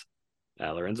chance.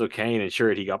 Lorenzo Cain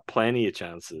ensured he got plenty of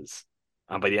chances.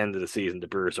 And by the end of the season, the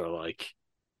Brewers are like,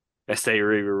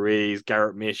 Esteury Ruiz,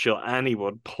 Garrett Mitchell,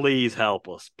 anyone, please help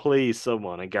us. Please,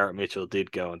 someone. And Garrett Mitchell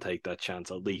did go and take that chance,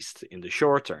 at least in the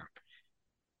short term.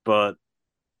 But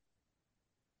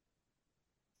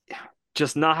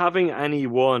just not having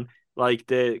anyone like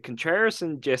the Contreras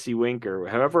and Jesse Winker,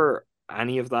 however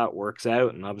any of that works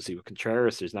out, and obviously with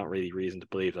Contreras, there's not really reason to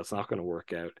believe that's not going to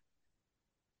work out.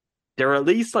 They're at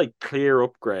least like clear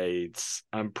upgrades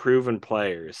and proven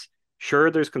players.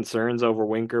 Sure, there's concerns over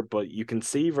Winker, but you can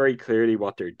see very clearly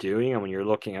what they're doing. And when you're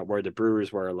looking at where the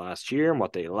Brewers were last year and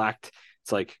what they lacked,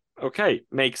 it's like, okay,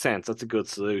 makes sense. That's a good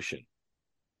solution.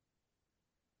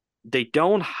 They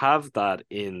don't have that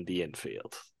in the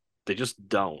infield. They just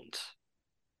don't.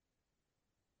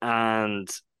 And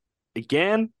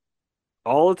again,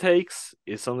 all it takes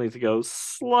is something to go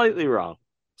slightly wrong,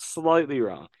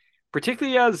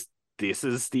 particularly as this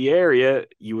is the area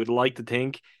you would like to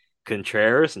think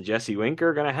Contreras and Jesse Winker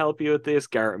are going to help you with this.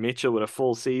 Garrett Mitchell with a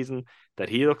full season that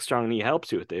he looks strong and he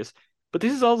helps you with this. But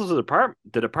this is also the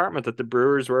department that the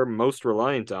Brewers were most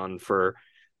reliant on for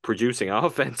producing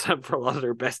offense and for a lot of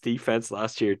their best defense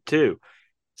last year too.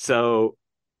 So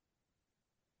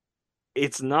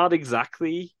it's not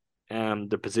exactly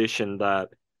the position that,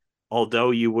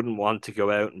 although you wouldn't want to go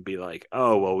out and be like,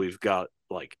 oh, well, we've got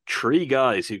like 3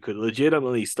 guys who could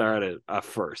legitimately start at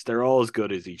first. They're all as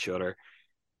good as each other.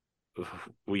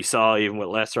 We saw even with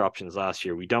lesser options last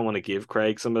year, we don't want to give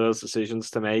Craig some of those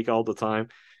decisions to make all the time,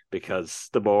 because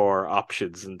the more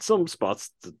options in some spots,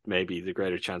 maybe the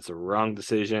greater chance of a wrong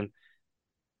decision.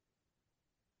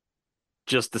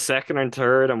 Just the second and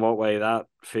third and what way that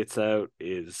fits out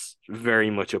is very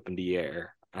much up in the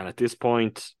air. And at this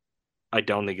point, I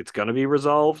don't think it's going to be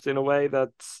resolved in a way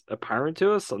that's apparent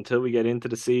to us until we get into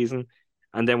the season.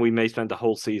 And then we may spend the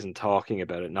whole season talking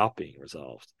about it not being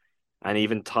resolved. And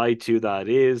even tied to that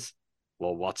is,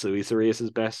 well, what's Luis Arias'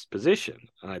 best position?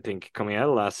 And I think coming out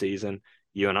of last season,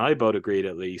 you and I both agreed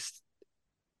at least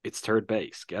it's third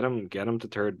base. Get him to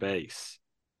third base.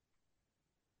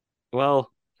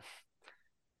 Well,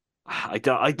 I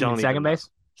don't second even know. base?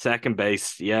 Second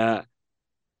base, yeah.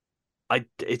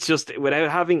 It's just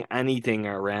without having anything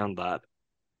around that,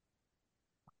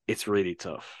 it's really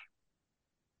tough.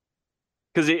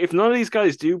 Because if none of these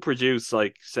guys do produce,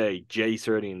 like, say, Jace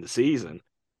early in the season,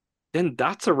 then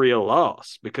that's a real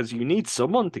loss, because you need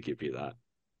someone to give you that.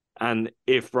 And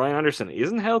if Brian Anderson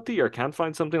isn't healthy or can't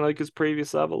find something like his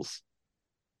previous levels,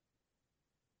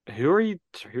 who are you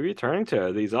turning to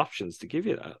are these options to give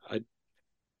you that?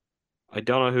 I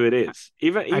don't know who it is.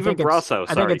 Even Brasso,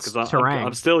 sorry, because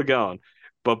I'm still going.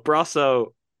 But Brasso,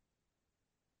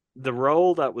 the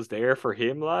role that was there for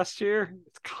him last year,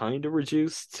 it's kind of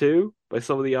reduced too by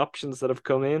some of the options that have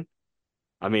come in.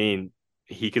 I mean,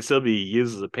 he could still be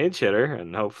used as a pinch hitter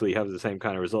and hopefully have the same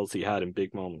kind of results he had in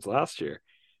big moments last year.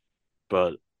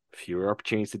 But fewer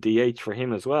opportunities to DH for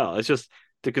him as well. It's just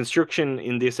the construction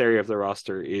in this area of the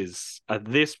roster is, at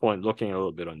this point, looking a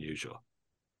little bit unusual.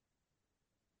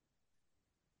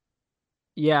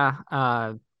 Yeah,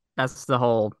 that's the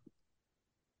whole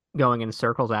going in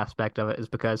circles aspect of it, is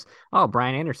because,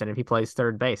 Brian Anderson, if he plays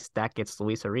third base, that gets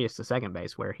Luis Arias to second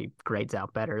base, where he grades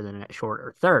out better than at short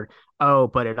or third.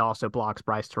 But it also blocks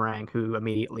Bryce Terang, who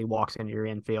immediately walks into your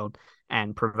infield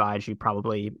and provides you,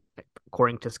 probably,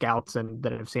 according to scouts and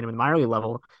that have seen him in the minor league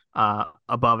level,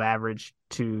 above average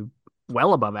to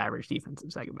well above average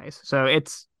defensive second base. So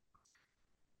it's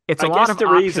a lot of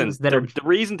options the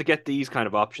reason to get these kind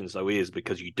of options, though, is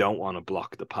because you don't want to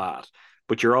block the path,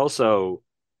 but you're also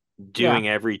doing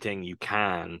everything you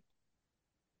can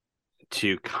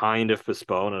to kind of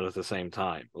postpone it at the same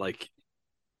time. Like,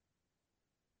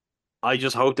 I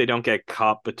just hope they don't get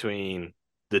caught between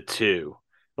the two.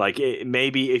 Like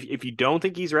maybe if you don't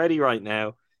think he's ready right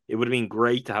now, it would have been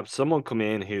great to have someone come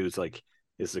in who's like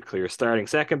is a clear starting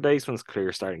second baseman, is a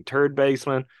clear starting third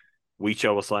baseman. We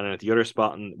show us lining at the other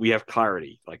spot, and we have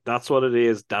clarity. Like that's what it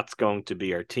is. That's going to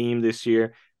be our team this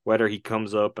year. Whether he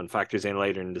comes up and factors in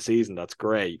later in the season, that's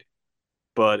great.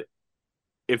 But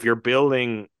if you're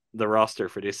building the roster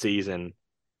for this season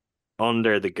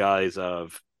under the guise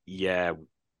of yeah,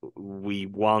 we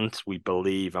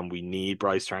believe, and we need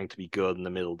Bryce Strang to be good in the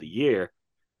middle of the year,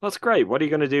 that's great. What are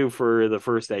you going to do for the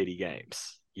first 80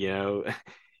 games? You know,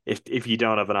 if you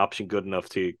don't have an option good enough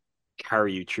to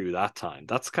carry you through that time,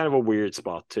 that's kind of a weird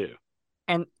spot too.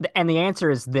 And the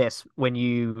answer is this: when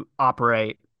you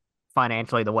operate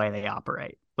financially the way they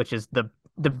operate, which is the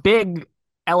big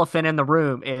elephant in the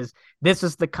room, is this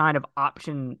is the kind of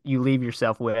option you leave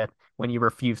yourself with when you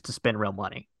refuse to spend real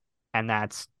money, and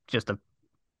that's just a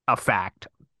fact.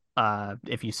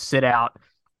 If you sit out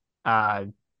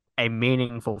a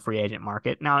meaningful free agent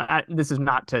market. Now, this is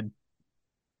not to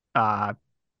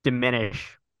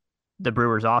diminish the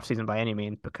Brewers offseason by any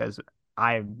means, because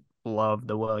I love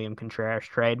the William Contreras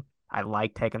trade. I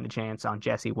like taking the chance on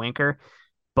Jesse Winker.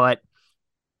 But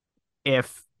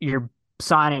if your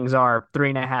signings are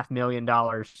 $3.5 million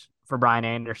for Brian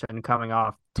Anderson coming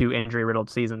off 2 injury-riddled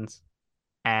seasons,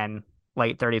 and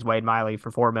late 30s Wade Miley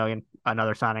for $4 million,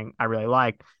 another signing I really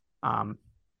like.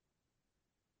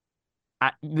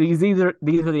 These are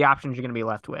the options you're going to be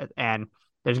left with, and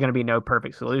there's going to be no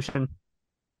perfect solution.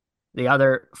 The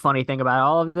other funny thing about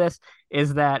all of this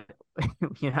is that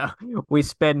we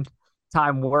spend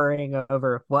time worrying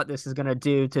over what this is going to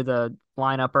do to the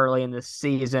lineup early in the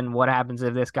season. What happens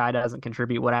if this guy doesn't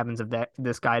contribute? What happens if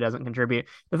this guy doesn't contribute?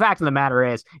 The fact of the matter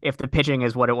is, if the pitching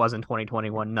is what it was in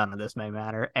 2021, none of this may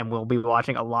matter, and we'll be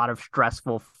watching a lot of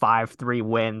stressful 5-3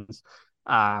 wins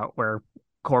where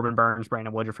Corbin Burns,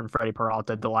 Brandon Woodruff, and Freddie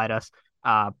Peralta delight us,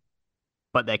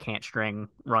 but they can't string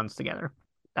runs together.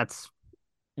 That's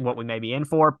what we may be in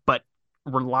for, but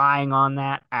relying on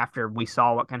that after we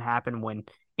saw what can happen when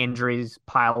injuries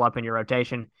pile up in your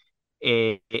rotation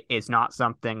is not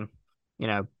something,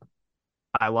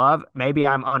 I love. Maybe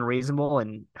I'm unreasonable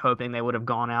and hoping they would have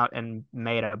gone out and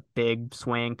made a big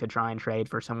swing to try and trade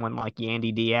for someone like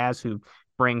Yandy Diaz, who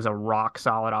brings a rock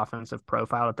solid offensive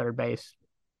profile at third base,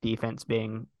 defense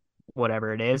being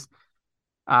whatever it is.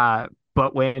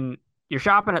 But when you're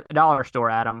shopping at the dollar store,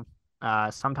 Adam,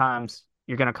 sometimes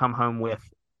you're going to come home with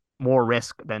more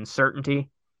risk than certainty.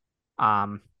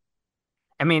 And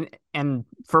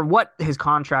for what his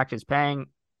contract is paying,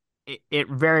 it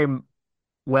very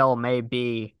well may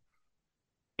be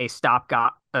a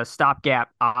stopgap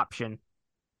option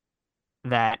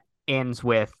that ends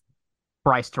with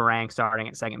Bryce Terang starting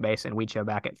at second base and Weicho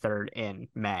back at third in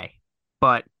May.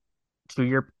 But to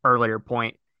your earlier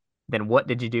point, then what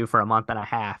did you do for a month and a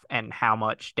half, and how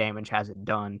much damage has it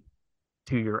done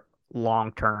to your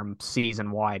long-term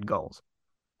season-wide goals?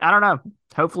 I don't know.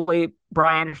 Hopefully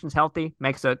Brian Anderson's healthy,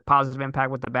 makes a positive impact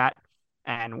with the bat,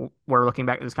 and we're looking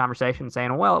back at this conversation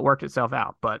saying, well, it worked itself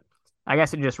out. But I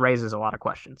guess it just raises a lot of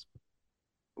questions.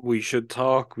 We should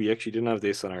talk. We actually didn't have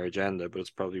this on our agenda, but it's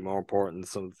probably more important than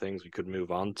some of the things we could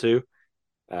move on to.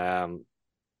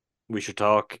 We should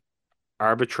talk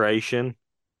arbitration,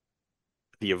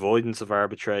 the avoidance of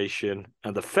arbitration,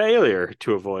 and the failure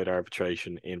to avoid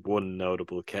arbitration in one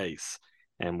notable case.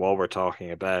 And while we're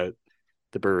talking about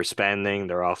the Brewers spending,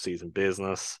 their off-season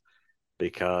business,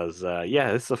 because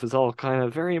this stuff is all kind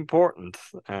of very important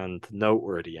and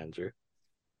noteworthy, Andrew.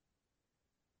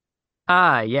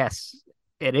 Yes,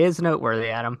 it is noteworthy,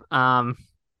 Adam.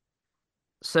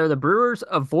 So the Brewers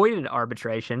avoided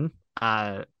arbitration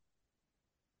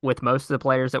with most of the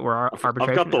players that were arbitration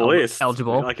I've got the list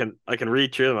eligible. I can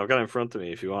read through them. I've got it in front of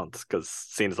me if you want, because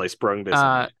seeing as I sprung this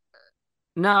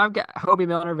No, I've got Hobie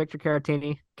Milner, Victor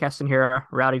Caratini, Keston Hiura,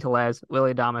 Rowdy Tellez,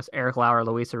 Willie Adames, Eric Lauer,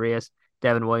 Luis Arias,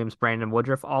 Devin Williams, Brandon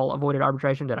Woodruff all avoided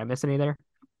arbitration. Did I miss any there?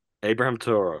 Abraham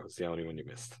Toro is the only one you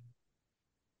missed.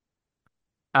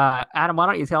 Adam, why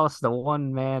don't you tell us the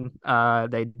one man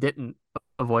they didn't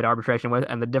avoid arbitration with,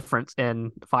 and the difference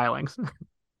in filings?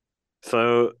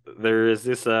 So there is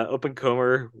this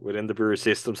up-and-comer within the Brewer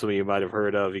system, some of you might have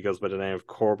heard of. He goes by the name of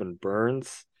Corbin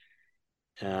Burns.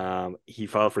 He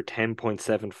filed for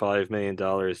 $10.75 million.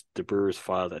 The Brewers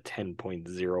filed at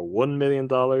 $10.01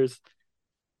 million.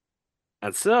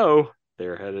 And so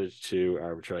they're headed to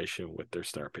arbitration with their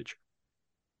star pitcher.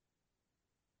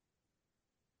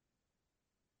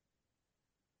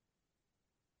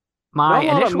 Not a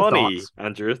lot of money, thoughts,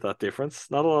 Andrew, that difference.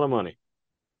 Not a lot of money.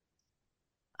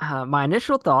 My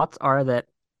initial thoughts are that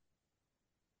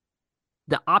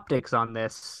the optics on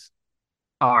this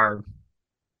are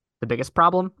the biggest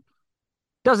problem.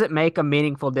 Does it make a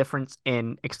meaningful difference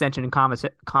in extension and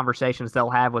conversations they'll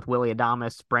have with Willy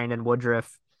Adames, Brandon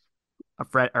Woodruff,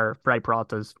 Freddie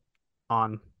Peralta's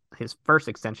on his first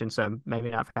extension, so maybe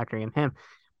not factoring in him.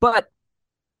 But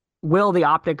will the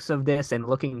optics of this and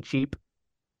looking cheap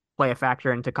play a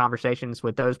factor into conversations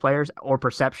with those players or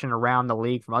perception around the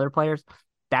league from other players?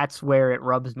 That's where it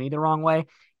rubs me the wrong way.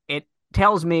 It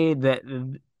tells me that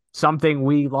something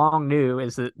we long knew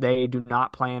is that they do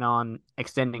not plan on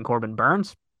extending Corbin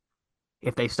Burnes.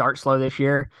 If they start slow this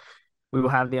year, we will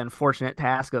have the unfortunate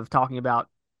task of talking about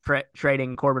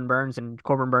trading Corbin Burnes and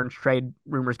Corbin Burnes trade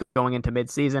rumors going into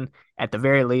midseason. At the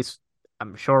very least,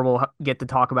 I'm sure we'll get to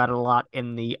talk about it a lot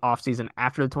in the offseason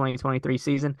after the 2023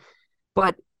 season.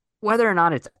 But whether or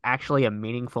not it's actually a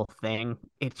meaningful thing,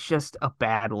 it's just a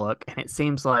bad look. And it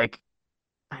seems like,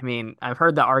 I mean, I've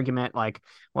heard the argument like,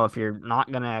 well, if you're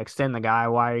not going to extend the guy,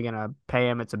 why are you going to pay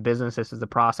him? It's a business. This is the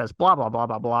process, blah, blah, blah,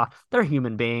 blah, blah. They're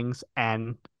human beings.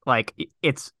 And like,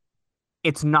 it's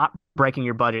not breaking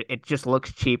your budget. It just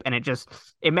looks cheap. And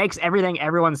it makes everything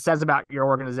everyone says about your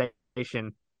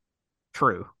organization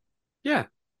true. Yeah.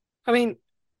 I mean,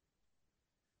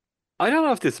 I don't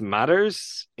know if this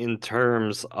matters in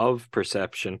terms of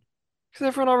perception because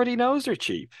everyone already knows they're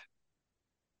cheap.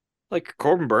 Like,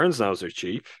 Corbin Burnes knows they're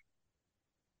cheap.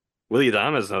 Willy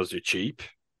Adames knows they're cheap.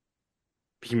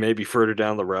 He may be further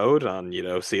down the road on,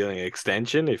 sealing an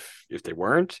extension if they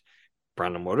weren't.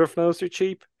 Brandon Woodruff knows they're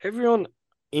cheap. Everyone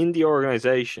in the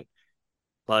organization,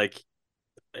 like,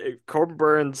 Corbin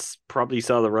Burnes probably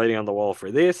saw the writing on the wall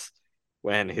for this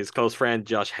when his close friend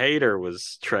Josh Hader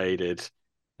was traded.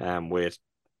 With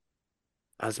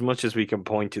as much as we can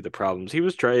point to the problems,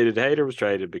 Hader was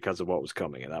traded because of what was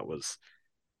coming, and that was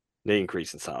the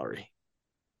increase in salary.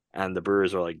 And the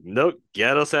Brewers were like, nope,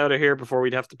 get us out of here before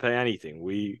we'd have to pay anything.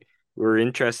 We're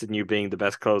interested in you being the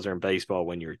best closer in baseball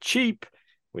when you're cheap.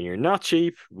 When you're not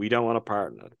cheap, we don't want to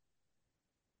part in it.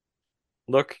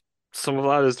 Look, some of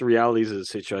that is the realities of the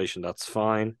situation. That's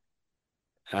fine.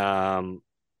 I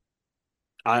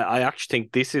actually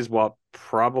think this is what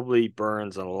probably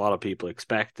Burnes and a lot of people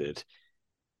expected.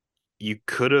 It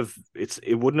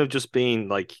wouldn't have just been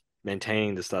like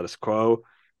maintaining the status quo.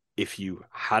 If you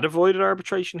had avoided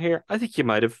arbitration here, I think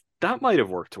that might have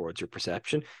worked towards your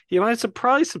perception. You might have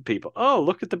surprised some people. Oh,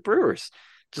 look at the Brewers,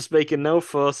 just making no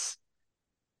fuss.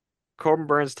 Corbin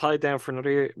Burnes tied down for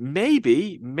another year.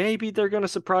 Maybe they're going to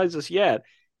surprise us yet.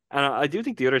 And I do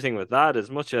think the other thing with that, as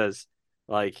much as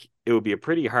like it would be a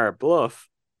pretty hard bluff,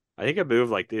 I think a move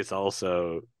like this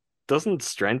also doesn't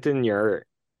strengthen your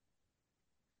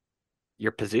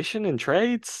position in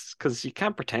trades because you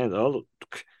can't pretend, oh,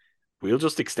 we'll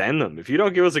just extend them. If you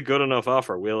don't give us a good enough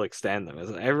offer, we'll extend them.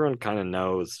 Everyone kind of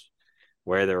knows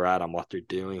where they're at and what they're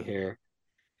doing here.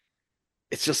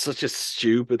 It's just such a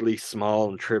stupidly small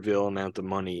and trivial amount of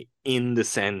money in the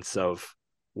sense of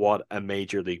what a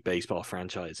Major League Baseball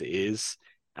franchise is,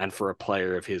 and for a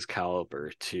player of his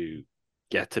caliber to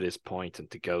get to this point and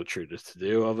to go through the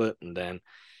to-do of it. And then,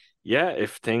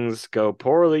 if things go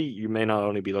poorly, you may not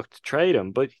only be looking to trade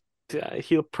him, but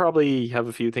he'll probably have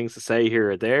a few things to say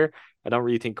here or there. I don't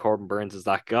really think Corbin Burnes is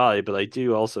that guy, but I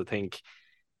do also think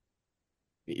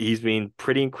he's been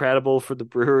pretty incredible for the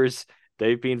Brewers.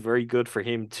 They've been very good for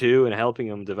him too and helping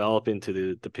him develop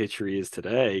into the pitcher he is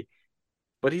today.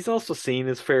 But he's also seen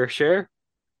his fair share.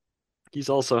 He's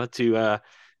also had to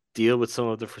deal with some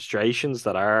of the frustrations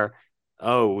that are,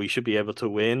 oh, we should be able to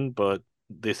win, but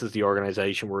this is the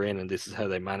organization we're in and this is how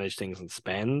they manage things and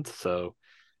spend. So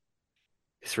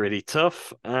it's really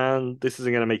tough, and this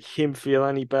isn't going to make him feel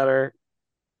any better.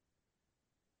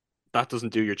 That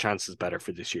doesn't do your chances better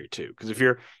for this year too. Because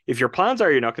if your plans are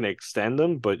you're not going to extend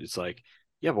them, but it's like,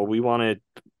 well, we want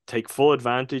to take full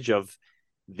advantage of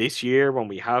this year when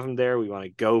we have him there. We want to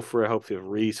go for hopefully a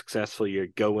really successful year,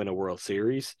 go win a World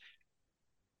Series.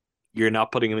 You're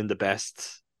not putting him in the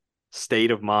best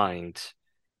state of mind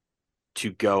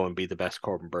to go and be the best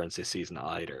Corbin Burnes this season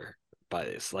either by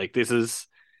this. Like, this is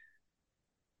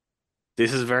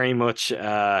very much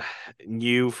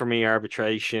new for me,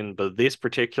 arbitration, but this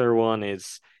particular one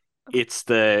it's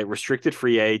the restricted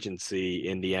free agency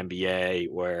in the NBA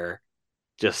where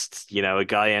just, a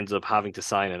guy ends up having to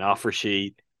sign an offer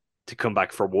sheet to come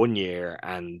back for 1 year,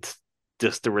 and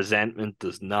just the resentment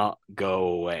does not go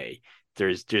away.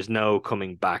 There's no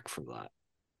coming back from that.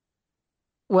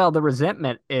 Well, the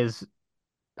resentment is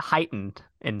heightened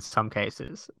in some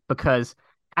cases because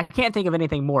I can't think of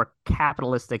anything more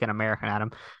capitalistic in America,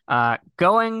 Adam.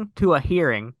 Going to a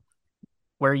hearing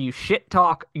where you shit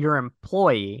talk your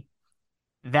employee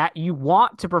that you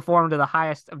want to perform to the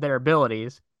highest of their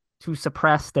abilities to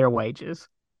suppress their wages.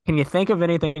 Can you think of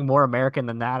anything more American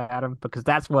than that, Adam? Because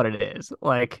that's what it is.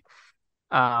 Like,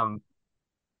 um,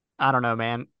 I don't know,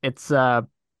 man. It's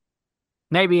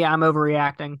maybe I'm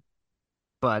overreacting,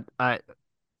 but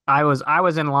I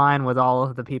was in line with all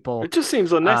of the people. It just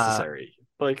seems Uh, unnecessary.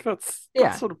 Like that's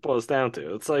yeah, what it boils down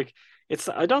to. It's like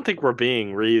I don't think we're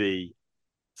being really.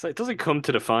 It's like, it doesn't come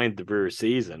to define the Brewers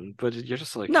season, but you're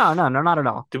just like, no, no, no, not at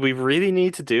all. do we really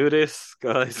need to do this,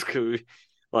 guys? Could we,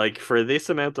 like, for this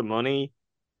amount of money?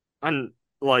 And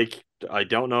like, I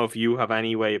don't know if you have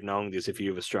any way of knowing this if you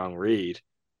have a strong read.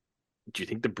 Do you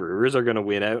think the Brewers are going to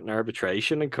win out in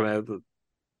arbitration and come out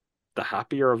the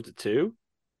happier of the two?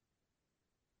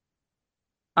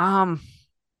 Um,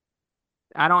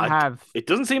 I don't I, have it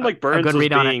doesn't seem like a Burns good was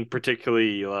read on it. being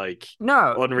particularly like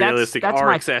No, that's unrealistic that's or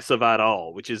my excessive at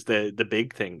all, which is the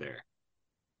big thing there.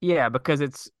 yeah, because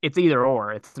it's either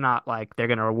or. It's not like they're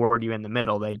going to reward you in the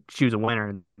middle. They choose a winner,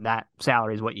 and that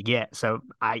salary is what you get. So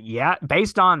yeah,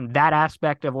 based on that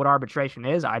aspect of what arbitration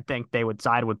is, I think they would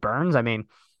side with Burns. I mean,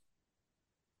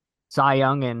 Cy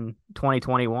Young in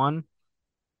 2021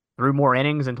 threw more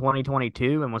innings in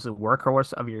 2022 and was a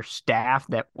workhorse of your staff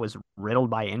that was riddled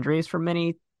by injuries for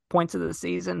many points of the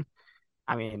season.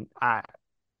 I mean,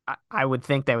 I would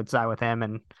think they would side with him,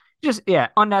 and just yeah,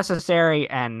 unnecessary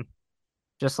and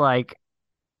just like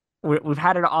we've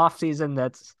had an off season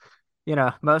that's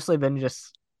mostly been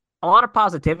just a lot of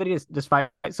positivity despite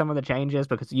some of the changes,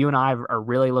 because you and I are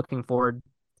really looking forward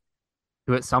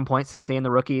to at some point seeing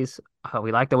the rookies.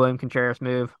 We like the William Contreras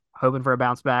move, hoping for a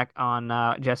bounce back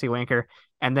on Jesse Winker,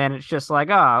 and then it's just like,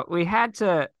 oh, we had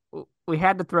to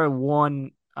throw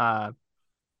one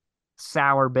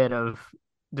sour bit of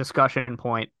discussion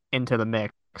point into the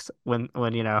mix when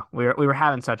we were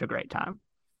having such a great time.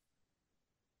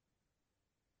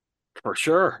 For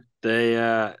sure. They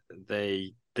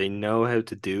know how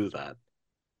to do that.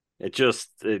 It just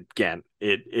again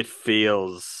it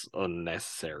feels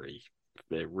unnecessary.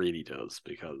 It really does,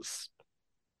 because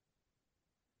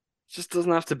it just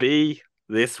doesn't have to be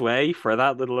this way for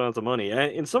that little amount of money.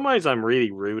 In some ways, I'm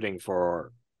really rooting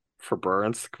for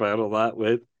Burns to come out of that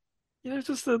with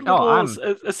just a Oh,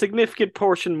 little a significant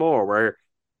portion more, where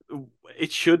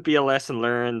it should be a lesson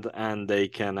learned, and they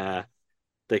can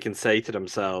say to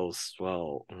themselves,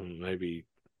 well, maybe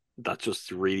that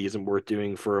just really isn't worth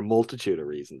doing for a multitude of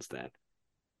reasons then.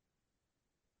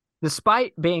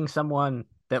 despite being someone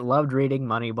that loved reading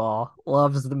Moneyball,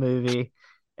 loves the movie,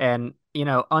 and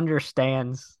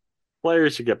understands.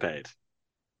 Players should get paid.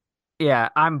 Yeah,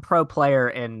 I'm pro player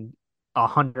in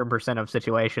 100% of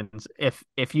situations.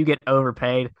 If you get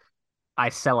overpaid, I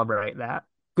celebrate that.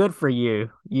 Good for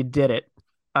you. You did it.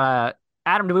 Uh,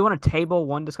 Adam, do we want to table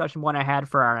one discussion point I had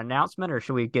for our announcement, or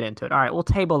should we get into it? All right, we'll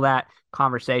table that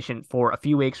conversation for a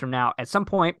few weeks from now at some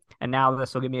point. And now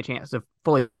this will give me a chance to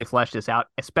fully flesh this out,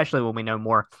 especially when we know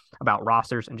more about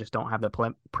rosters and just don't have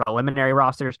the preliminary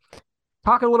rosters.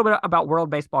 Talk a little bit about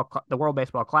the World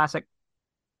Baseball Classic.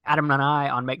 Adam and I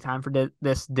on Make Time for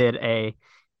This did a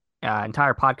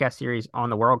entire podcast series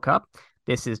on the World Cup.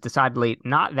 This is decidedly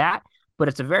not that, but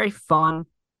it's a very fun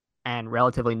and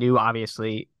relatively new,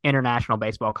 obviously, international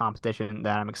baseball competition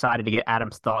that I'm excited to get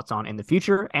Adam's thoughts on in the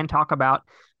future and talk about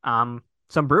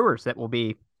some Brewers that will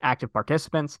be active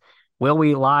participants. Will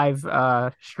we live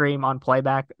stream on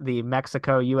playback the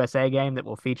Mexico-USA game that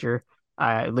will feature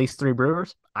at least 3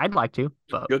 Brewers? I'd like to,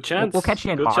 but Good chance. We'll catch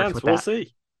you in Good March chance. with We'll that.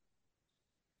 see.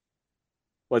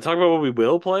 Well, talk about what we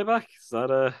will play back. Is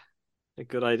that a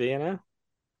good idea now?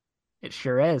 It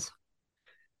sure is.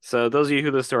 So those of you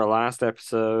who listened to our last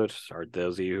episode, or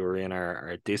those of you who are in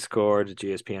our Discord,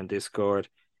 GSPN Discord,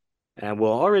 and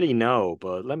will already know,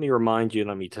 but let me remind you,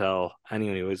 let me tell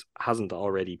anyone who hasn't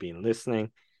already been listening,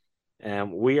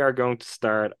 we are going to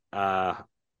start a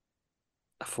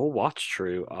full watch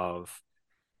through of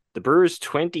the Brewers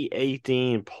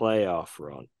 2018 playoff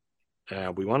run.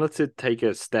 We wanted to take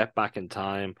a step back in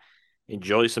time,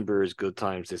 enjoy some Brewers good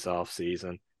times this off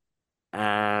season.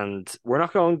 And we're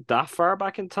not going that far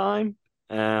back in time.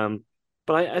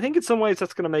 But I think in some ways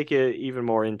that's going to make it even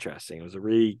more interesting. It was a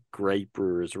really great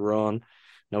Brewers run.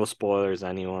 No spoilers,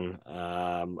 anyone.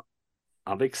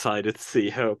 I'm excited to see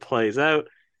how it plays out.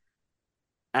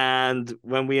 And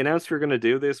when we announced we were going to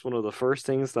do this, one of the first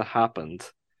things that happened,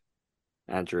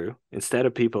 Andrew, instead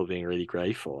of people being really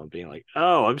grateful and being like,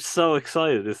 oh, I'm so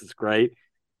excited, this is great,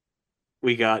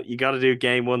 you got to do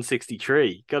game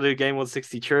 163. Got to do game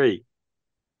 163.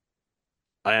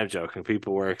 I am joking.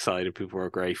 People were excited. People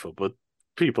were grateful. But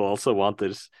people also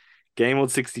wanted game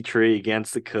 163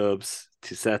 against the Cubs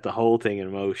to set the whole thing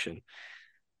in motion.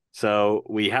 So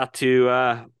we had to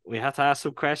ask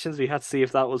some questions. We had to see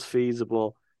if that was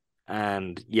feasible.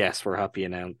 And yes, we're happy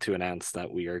to announce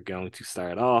that we are going to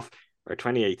start off our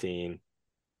 2018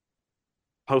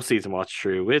 postseason watch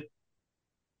through with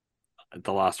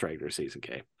the last regular season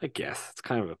game. I guess it's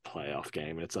kind of a playoff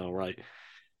game in its own right.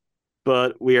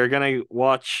 But we are going to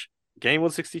watch game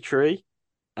 163,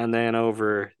 and then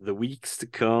over the weeks to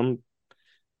come,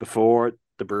 before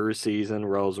the Brewers season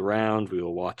rolls around, we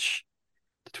will watch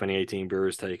the 2018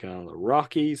 Brewers take on the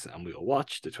Rockies, and we will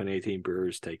watch the 2018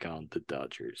 Brewers take on the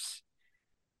Dodgers.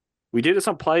 We did this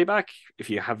on playback. If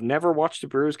you have never watched the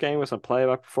Brewers game, it's on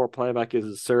playback before. Playback is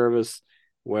a service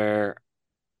where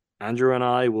Andrew and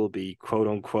I will be quote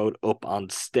unquote up on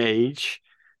stage.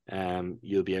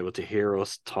 You'll be able to hear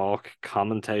us talk,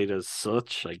 commentate as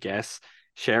such, I guess,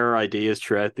 share our ideas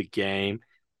throughout the game,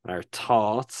 our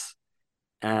thoughts,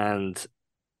 and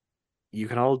you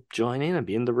can all join in and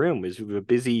be in the room. We have a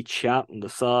busy chat on the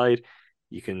side.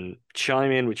 You can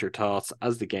chime in with your thoughts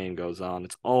as the game goes on.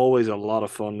 It's always a lot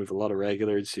of fun. We have a lot of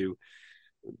regulars who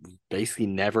basically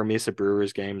never miss a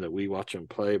Brewers game that we watch on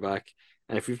playback.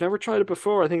 And if you've never tried it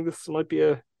before, I think this might be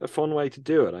a fun way to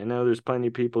do it. I know there's plenty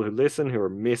of people who listen who are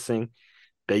missing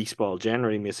baseball,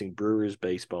 generally missing Brewers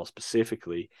baseball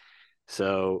specifically.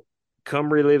 So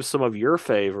come relive some of your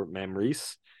favorite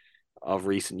memories of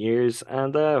recent years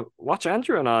and watch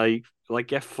Andrew and I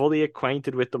get fully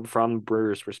acquainted with them from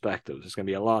Brewers' perspective. There's going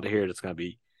to be a lot here that's going to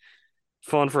be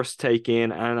fun for us to take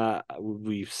in, and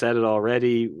we've said it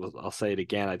already. I'll say it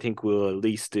again. I think we'll at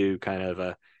least do kind of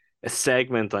a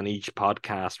segment on each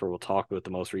podcast where we'll talk about the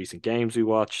most recent games we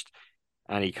watched,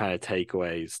 any kind of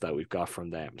takeaways that we've got from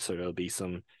them. So there'll be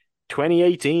some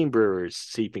 2018 Brewers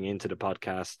seeping into the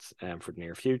podcast for the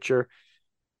near future.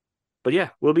 But yeah,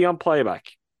 we'll be on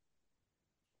playback.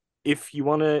 If you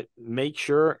want to make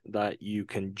sure that you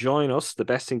can join us, the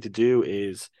best thing to do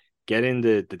is get in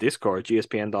the Discord,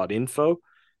 gspn.info.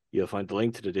 You'll find the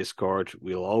link to the Discord.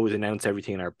 We'll always announce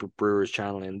everything in our Brewers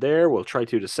channel in there. We'll try to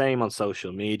do the same on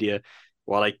social media.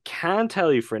 What I can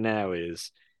tell you for now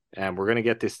is we're going to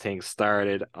get this thing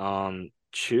started on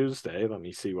Tuesday. Let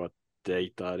me see what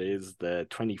date that is, the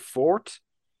 24th.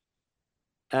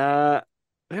 I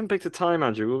haven't picked a time,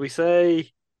 Andrew. Will we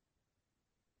say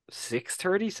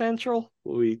 6:30 Central?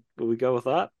 Will we go with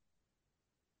that?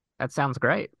 That sounds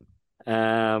great.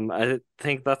 I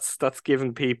think that's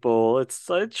giving people it's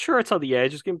sure it's on the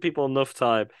edge, it's giving people enough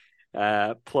time.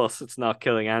 Plus it's not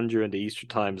killing Andrew in the Eastern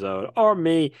time zone or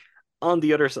me on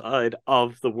the other side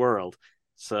of the world.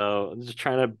 So I'm just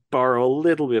trying to borrow a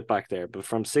little bit back there. But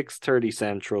from 6:30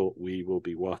 Central, we will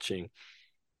be watching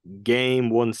game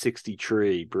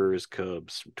 163, Brewers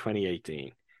Cubs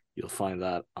 2018. You'll find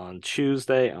that on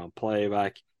Tuesday on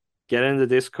playback. Get in the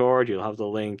Discord, you'll have the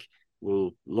link.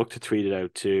 We'll look to tweet it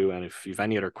out too. And if you've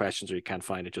any other questions or you can't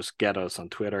find it, just get us on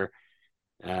Twitter.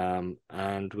 And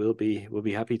we'll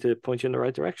be happy to point you in the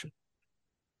right direction.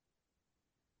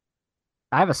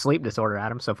 I have a sleep disorder,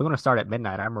 Adam. So if we want to start at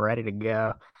midnight, I'm ready to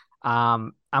go.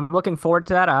 I'm looking forward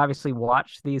to that. I obviously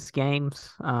watched these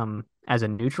games as a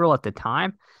neutral at the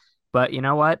time. But you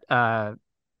know what? I'll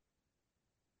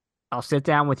sit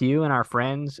down with you and our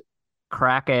friends,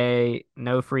 crack a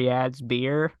no free ads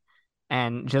beer,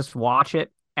 and just watch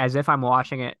it as if I'm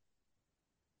watching it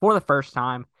for the first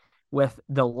time with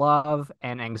the love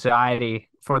and anxiety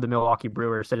for the Milwaukee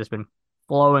Brewers that has been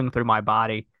flowing through my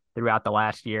body throughout the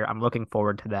last year. I'm looking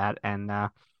forward to that, and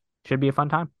should be a fun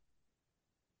time.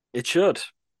 It should.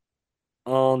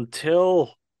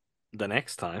 Until the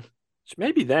next time.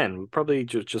 Maybe then, probably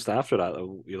just after that,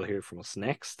 you'll hear from us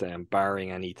next, barring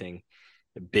anything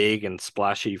big and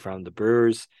splashy from the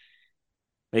Brewers.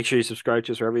 Make sure you subscribe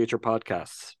to us wherever you get your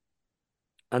podcasts.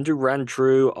 Andrew ran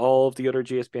through all of the other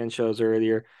GSPN shows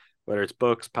earlier, whether it's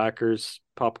Bucks, Packers,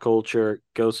 pop culture.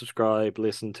 Go subscribe,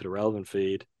 listen to the relevant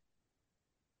feed.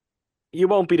 You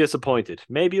won't be disappointed.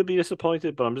 Maybe you'll be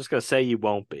disappointed, but I'm just going to say you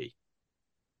won't be.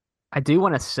 I do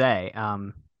want to say,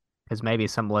 because maybe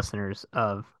some listeners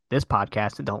of this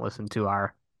podcast that don't listen to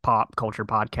our pop culture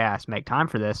podcast make time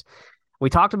for this. We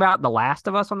talked about The Last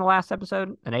of Us on the last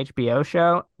episode, an HBO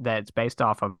show that's based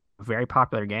off of a very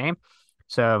popular game.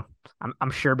 So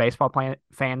I'm sure baseball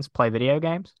fans play video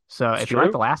games. So if you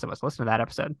like The Last of Us, listen to that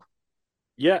episode.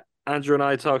 Yeah, Andrew and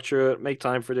I talked through it. Make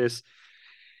time for this.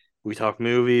 We talk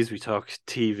movies, we talk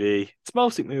TV. It's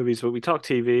mostly movies, but we talk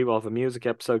TV. We'll have a music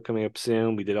episode coming up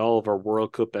soon. We did all of our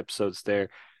World Cup episodes there.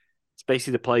 It's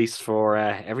basically the place for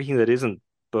everything that isn't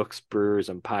Bucks, Brewers,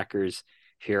 and Packers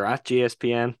here at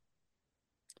GSPN.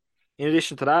 In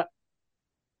addition to that,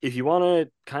 if you want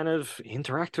to kind of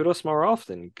interact with us more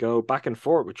often, go back and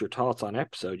forth with your thoughts on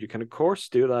episode, you can, of course,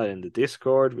 do that in the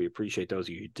Discord. We appreciate those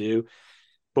of you who do.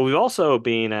 But we've also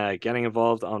been getting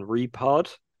involved on Repod,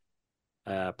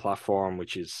 platform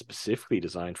which is specifically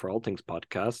designed for all things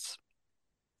podcasts.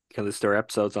 You can list our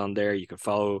episodes on there. You can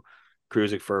follow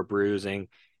Cruising for Bruising.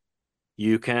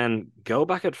 You can go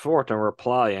back and forth and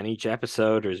reply on each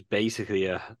episode. There's basically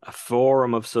a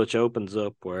forum of such opens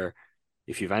up where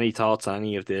if you have any thoughts on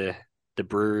any of the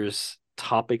Brewers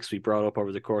topics we brought up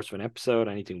over the course of an episode,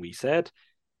 anything we said,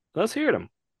 let's hear them.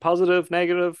 Positive,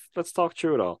 negative, let's talk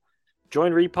through it all.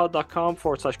 Join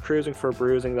repod.com/cruising for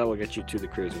bruising. That will get you to the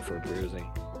Cruising for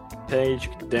Bruising page.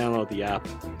 You can download the app.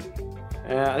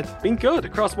 It's been good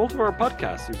across multiple of our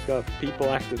podcasts. We've got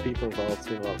active people involved. It's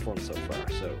been a lot of fun so far.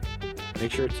 So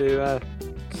make sure to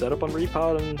set up on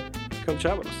Repod and come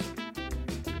chat with us.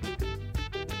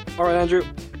 All right, Andrew.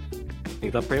 I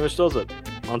think that pretty much does it.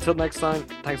 Until next time,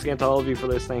 thanks again to all of you for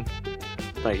listening.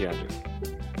 Thank you, Andrew.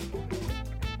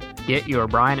 Get your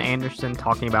Brian Anderson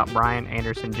talking about Brian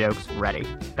Anderson jokes ready.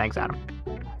 Thanks, Adam.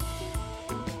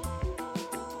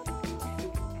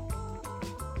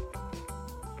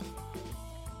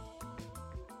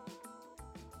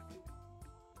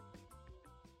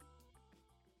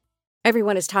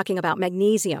 Everyone is talking about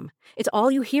magnesium. It's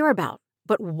all you hear about.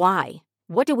 But why?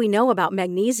 What do we know about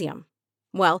magnesium?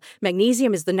 Well,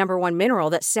 magnesium is the number one mineral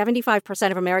that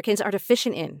 75% of Americans are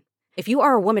deficient in. If you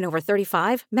are a woman over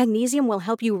 35, magnesium will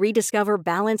help you rediscover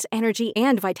balance, energy,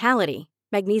 and vitality.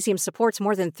 Magnesium supports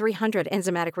more than 300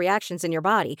 enzymatic reactions in your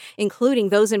body, including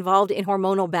those involved in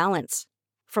hormonal balance.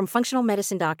 From functional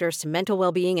medicine doctors to mental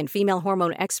well-being and female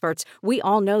hormone experts, we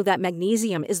all know that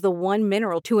magnesium is the one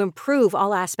mineral to improve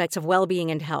all aspects of well-being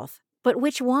and health. But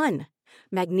which one?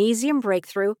 Magnesium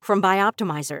Breakthrough from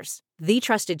Bioptimizers, the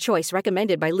trusted choice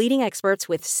recommended by leading experts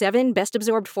with 7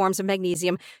 best-absorbed forms of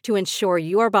magnesium to ensure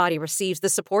your body receives the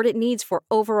support it needs for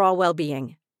overall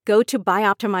well-being. Go to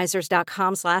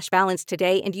bioptimizers.com/balance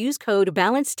today and use code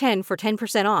BALANCE10 for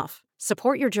 10% off.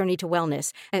 Support your journey to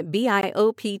wellness at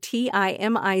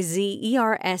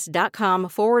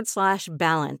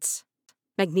bioptimizers.com/balance.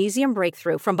 Magnesium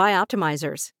Breakthrough from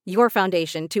Bioptimizers, your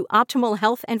foundation to optimal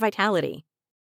health and vitality.